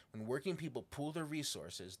cooperatives. When working people pool their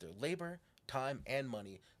resources, their labor, time, and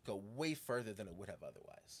money go way further than it would have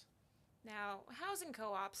otherwise. Now, housing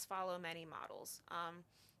co-ops follow many models.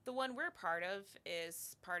 The one we're part of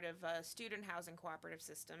is part of a student housing cooperative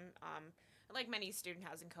system. Like many student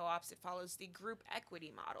housing co-ops, it follows the group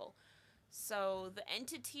equity model. So the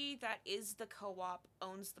entity that is the co-op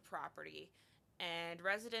owns the property, and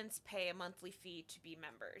residents pay a monthly fee to be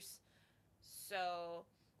members. So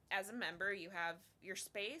as a member, you have your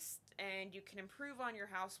space, and you can improve on your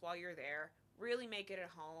house while you're there, really make it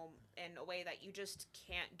a home in a way that you just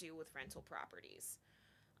can't do with rental properties.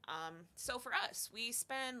 So for us, we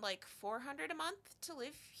spend like $400 a month to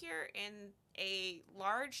live here in a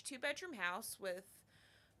large 2-bedroom house with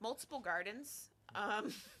multiple gardens.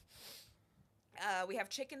 We have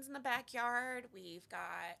chickens in the backyard. We've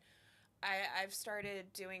got I've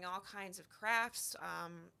started doing all kinds of crafts.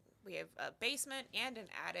 We have a basement and an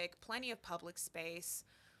attic, plenty of public space.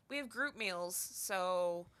 We have group meals,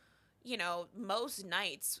 so most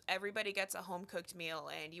nights everybody gets a home cooked meal,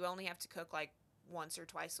 and you only have to cook like once or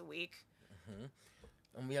twice a week. Hmm.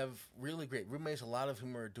 And we have really great roommates, a lot of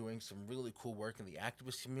whom are doing some really cool work in the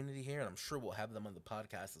activist community here, and I'm sure we'll have them on the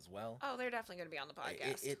podcast as well. Oh, they're definitely going to be on the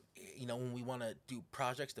podcast. When we want to do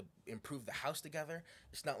projects to improve the house together,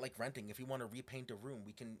 it's not like renting. If you want to repaint a room,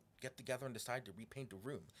 we can get together and decide to repaint a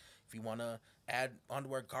room. If you want to add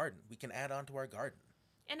onto our garden, we can add onto our garden.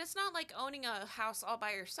 And it's not like owning a house all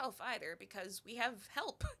by yourself either, because we have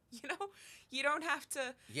help. You don't have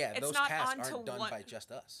to. Yeah, it's those not tasks aren't done by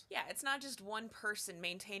just us. Yeah, it's not just one person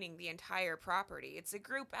maintaining the entire property. It's a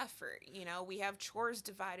group effort. We have chores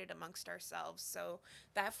divided amongst ourselves, so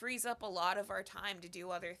that frees up a lot of our time to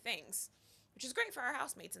do other things, which is great for our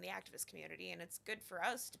housemates in the activist community, and it's good for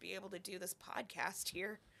us to be able to do this podcast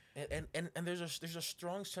here. And there's a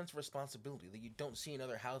strong sense of responsibility that you don't see in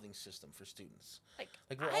other housing system for students. Like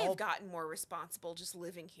we're I've gotten more responsible just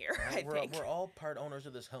living here. Right? I think we're all part owners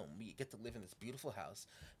of this home. We get to live in this beautiful house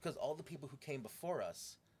because all the people who came before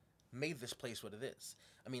us made this place what it is.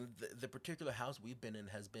 I mean, the particular house we've been in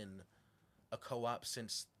has been a co-op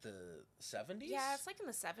since the 70s. Yeah, it's like in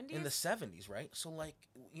the 70s. In the 70s, right? So like,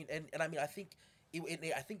 and I mean, I think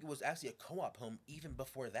it was actually a co-op home even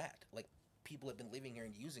before that. Like, people have been living here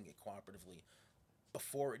and using it cooperatively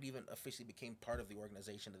before it even officially became part of the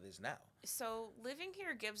organization it is now. So living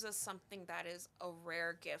here gives us something that is a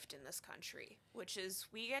rare gift in this country, which is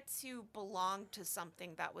we get to belong to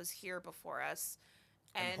something that was here before us,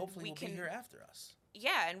 and hopefully will be here after us.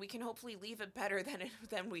 Yeah, and we can hopefully leave it better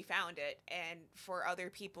than we found it, and for other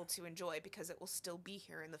people to enjoy, because it will still be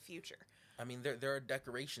here in the future. I mean, there are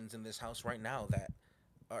decorations in this house right now that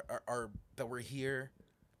are that were here,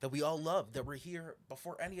 that we all love, that were here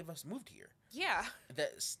before any of us moved here. Yeah.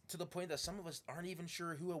 That's to the point that some of us aren't even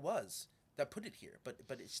sure who it was that put it here, but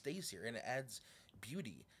it stays here and it adds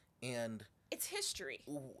beauty, and it's history.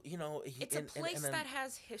 It's a place that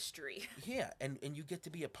has history. Yeah, and you get to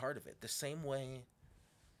be a part of it the same way,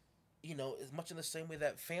 as much in the same way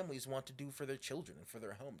that families want to do for their children and for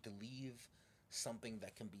their home, to leave something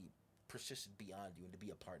that can be persisted beyond you and to be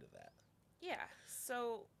a part of that. Yeah.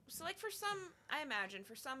 So like for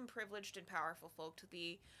some privileged and powerful folk,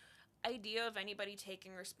 the idea of anybody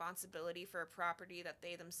taking responsibility for a property that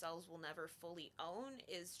they themselves will never fully own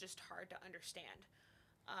is just hard to understand.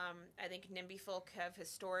 I think NIMBY folk have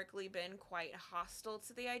historically been quite hostile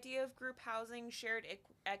to the idea of group housing, shared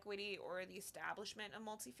equity, or the establishment of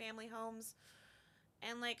multifamily homes.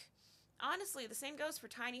 And honestly, the same goes for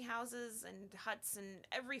tiny houses and huts and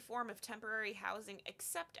every form of temporary housing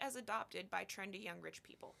except as adopted by trendy young rich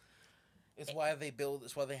people. It's why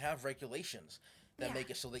they have regulations that make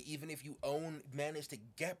it so that even if you manage to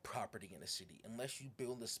get property in a city, unless you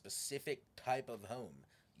build a specific type of home,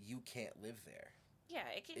 you can't live there. Yeah,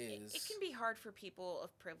 it can be hard for people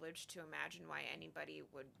of privilege to imagine why anybody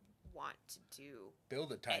would want to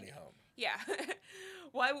build a tiny home. Yeah.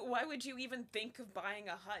 Why would you even think of buying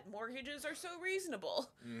a hut? Mortgages are so reasonable.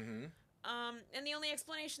 Mm-hmm. And the only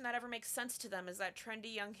explanation that ever makes sense to them is that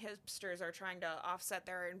trendy young hipsters are trying to offset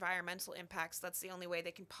their environmental impacts. That's the only way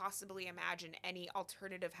they can possibly imagine any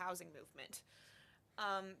alternative housing movement.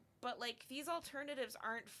 But these alternatives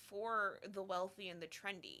aren't for the wealthy and the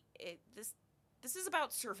trendy. This is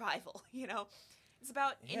about survival, It's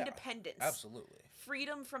about independence. Absolutely.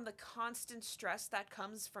 Freedom from the constant stress that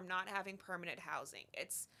comes from not having permanent housing.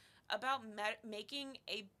 It's about making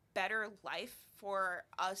a better life for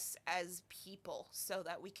us as people so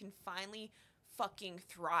that we can finally fucking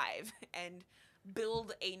thrive and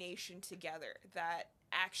build a nation together that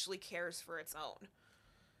actually cares for its own.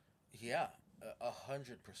 Yeah,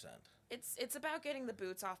 100%. It's about getting the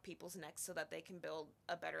boots off people's necks so that they can build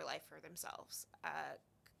a better life for themselves.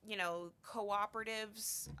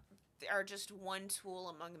 Cooperatives are just one tool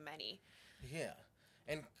among many. Yeah.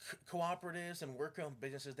 And cooperatives and worker-owned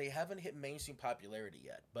businesses, they haven't hit mainstream popularity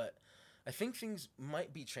yet, but I think things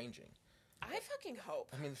might be changing. I fucking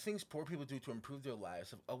hope. I mean, the things poor people do to improve their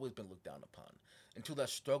lives have always been looked down upon, until that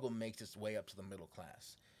struggle makes its way up to the middle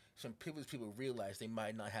class. So when privileged people realize they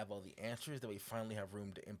might not have all the answers, that we finally have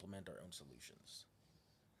room to implement our own solutions.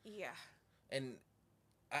 Yeah. And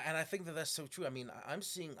I think that's so true. I mean, I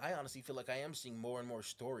honestly feel like I am seeing more and more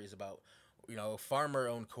stories about,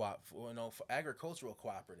 farmer-owned agricultural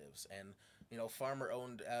cooperatives, and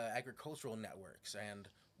farmer-owned agricultural networks, and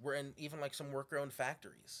we're in even like some worker-owned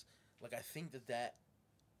factories. Like, I think that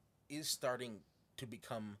is starting to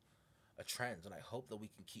become a trend, and I hope that we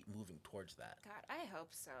can keep moving towards that. God, I hope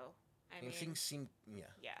so. I mean, things seem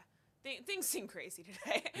things seem crazy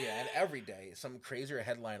today. Yeah, and every day some crazier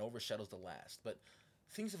headline overshadows the last, but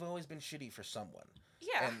things have always been shitty for someone.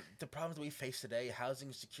 Yeah. And the problems that we face today, housing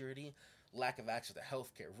insecurity, lack of access to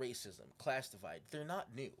healthcare, racism, class divide, they're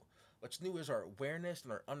not new. What's new is our awareness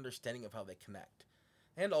and our understanding of how they connect.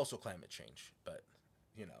 And also climate change, but,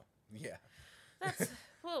 yeah. That's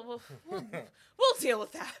we'll deal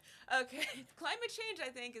with that. Okay, climate change, I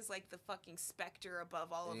think, is like the fucking specter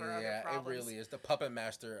above all of our other problems. Yeah, it really is the puppet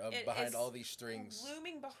master behind all these strings.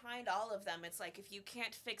 Looming behind all of them, it's like if you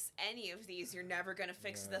can't fix any of these, you're never gonna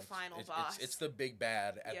fix the final boss. It's the big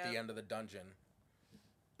bad at the end of the dungeon.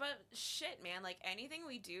 But shit, man, like anything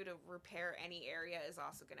we do to repair any area is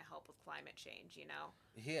also gonna help with climate change,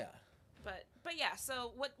 Yeah. But yeah,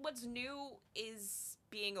 so what's new is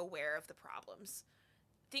being aware of the problems.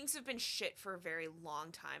 Things have been shit for a very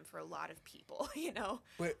long time for a lot of people,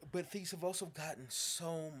 But things have also gotten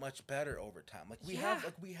so much better over time. Like we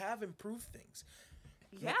have improved things.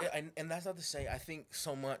 Yeah. And that's not to say I think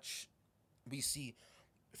so much we see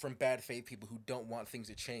from bad faith people who don't want things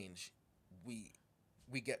to change.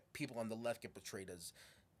 We get people on the left get portrayed as,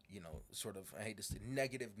 sort of, I hate to say,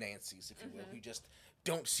 negative Nancy's, if you will, who just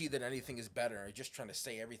don't see that anything is better and are just trying to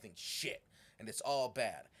say everything's shit and it's all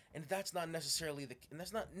bad. And that's not necessarily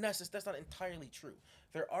that's not entirely true.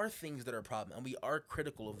 There are things that are a problem, and we are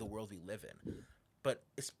critical of the world we live in. But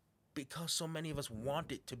it's because so many of us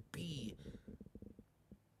want it to be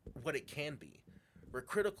what it can be. We're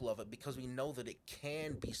critical of it because we know that it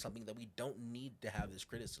can be something that we don't need to have this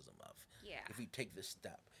criticism of. Yeah. If we take this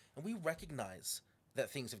step. And we recognize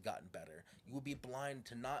that things have gotten better. You will be blind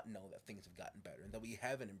to not know that things have gotten better and that we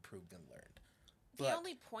haven't improved and learned. The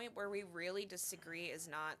only point where we really disagree is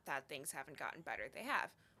not that things haven't gotten better. They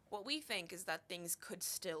have. What we think is that things could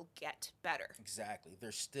still get better. Exactly.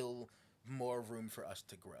 There's still more room for us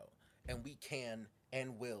to grow. And we can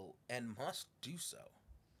and will and must do so.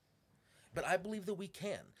 But I believe that we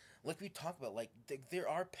can. Like we talked about, there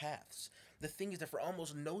are paths. The thing is that for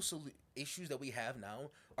almost no issues that we have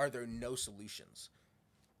now, are there no solutions.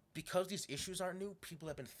 Because these issues aren't new, people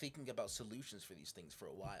have been thinking about solutions for these things for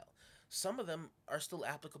a while. Some of them are still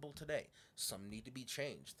applicable today. Some need to be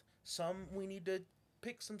changed. Some we need to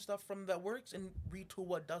pick some stuff from that works and retool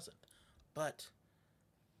what doesn't. But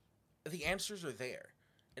the answers are there.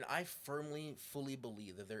 And I firmly, fully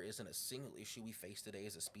believe that there isn't a single issue we face today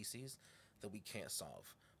as a species that we can't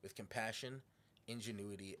solve with compassion,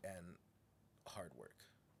 ingenuity, and hard work.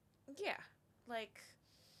 Yeah.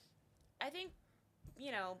 I think,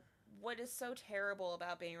 what is so terrible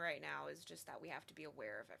about being right now is just that we have to be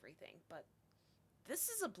aware of everything. But this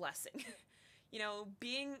is a blessing.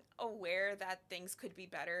 Being aware that things could be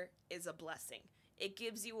better is a blessing. It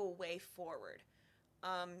gives you a way forward.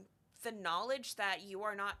 The knowledge that you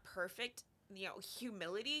are not perfect,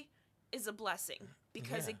 humility is a blessing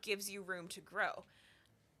because it gives you room to grow.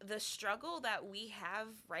 The struggle that we have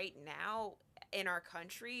right now in our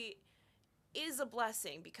country is a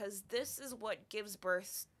blessing because this is what gives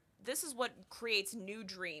birth. This is what creates new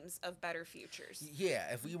dreams of better futures.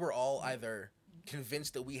 Yeah, if we were all either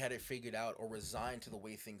convinced that we had it figured out or resigned to the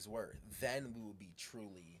way things were, then we would be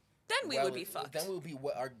truly... Then we would be fucked. Then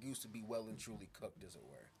our goose would be well and truly cooked, as it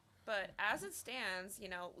were. But as it stands,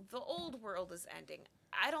 the old world is ending.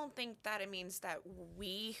 I don't think that it means that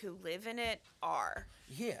we who live in it are.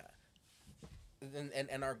 Yeah.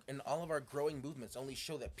 And all of our growing movements only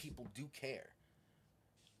show that people do care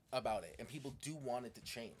about it and people do want it to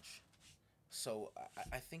change. So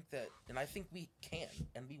I think that, and I think we can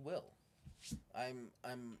and we will.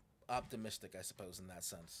 I'm optimistic, I suppose, in that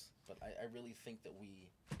sense. But I really think that we...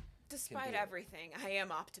 Despite everything, I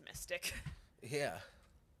am optimistic. Yeah.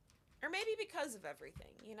 Or maybe because of everything,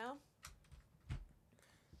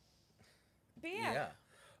 But yeah.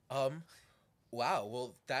 Yeah. Wow.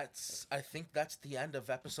 Well, I think that's the end of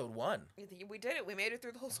episode 1. We did it. We made it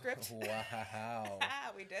through the whole script. Wow.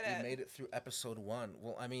 We did it. We made it through episode 1.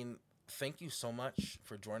 Well, I mean, thank you so much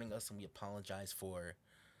for joining us, and we apologize for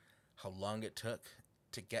how long it took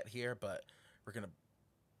to get here, but we're going to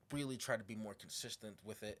really try to be more consistent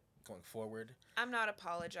with it going forward. I'm not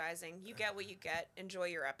apologizing. You get what you get. Enjoy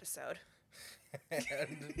your episode.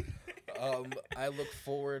 And I look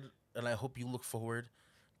forward, and I hope you look forward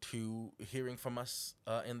to hearing from us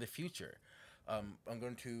in the future. I'm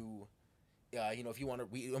going to, if you want to,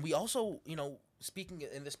 we also, speaking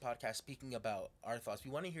in this podcast, speaking about our thoughts,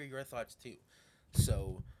 we want to hear your thoughts too.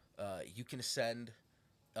 So you can send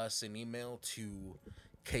us an email to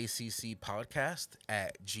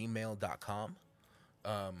kccpodcast@gmail.com,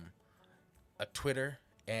 a Twitter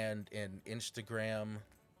and an Instagram,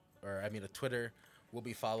 a Twitter will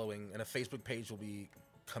be following, and a Facebook page will be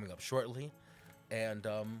coming up shortly. And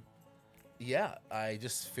yeah, I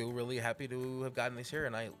just feel really happy to have gotten this here,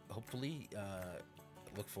 and I hopefully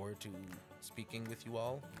look forward to speaking with you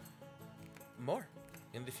all more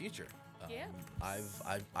in the future. Yeah.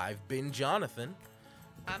 I've been Jonathan.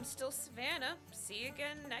 I'm still Savannah. See you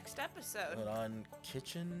again next episode. On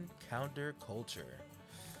Kitchen Counterculture.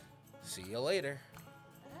 See you later.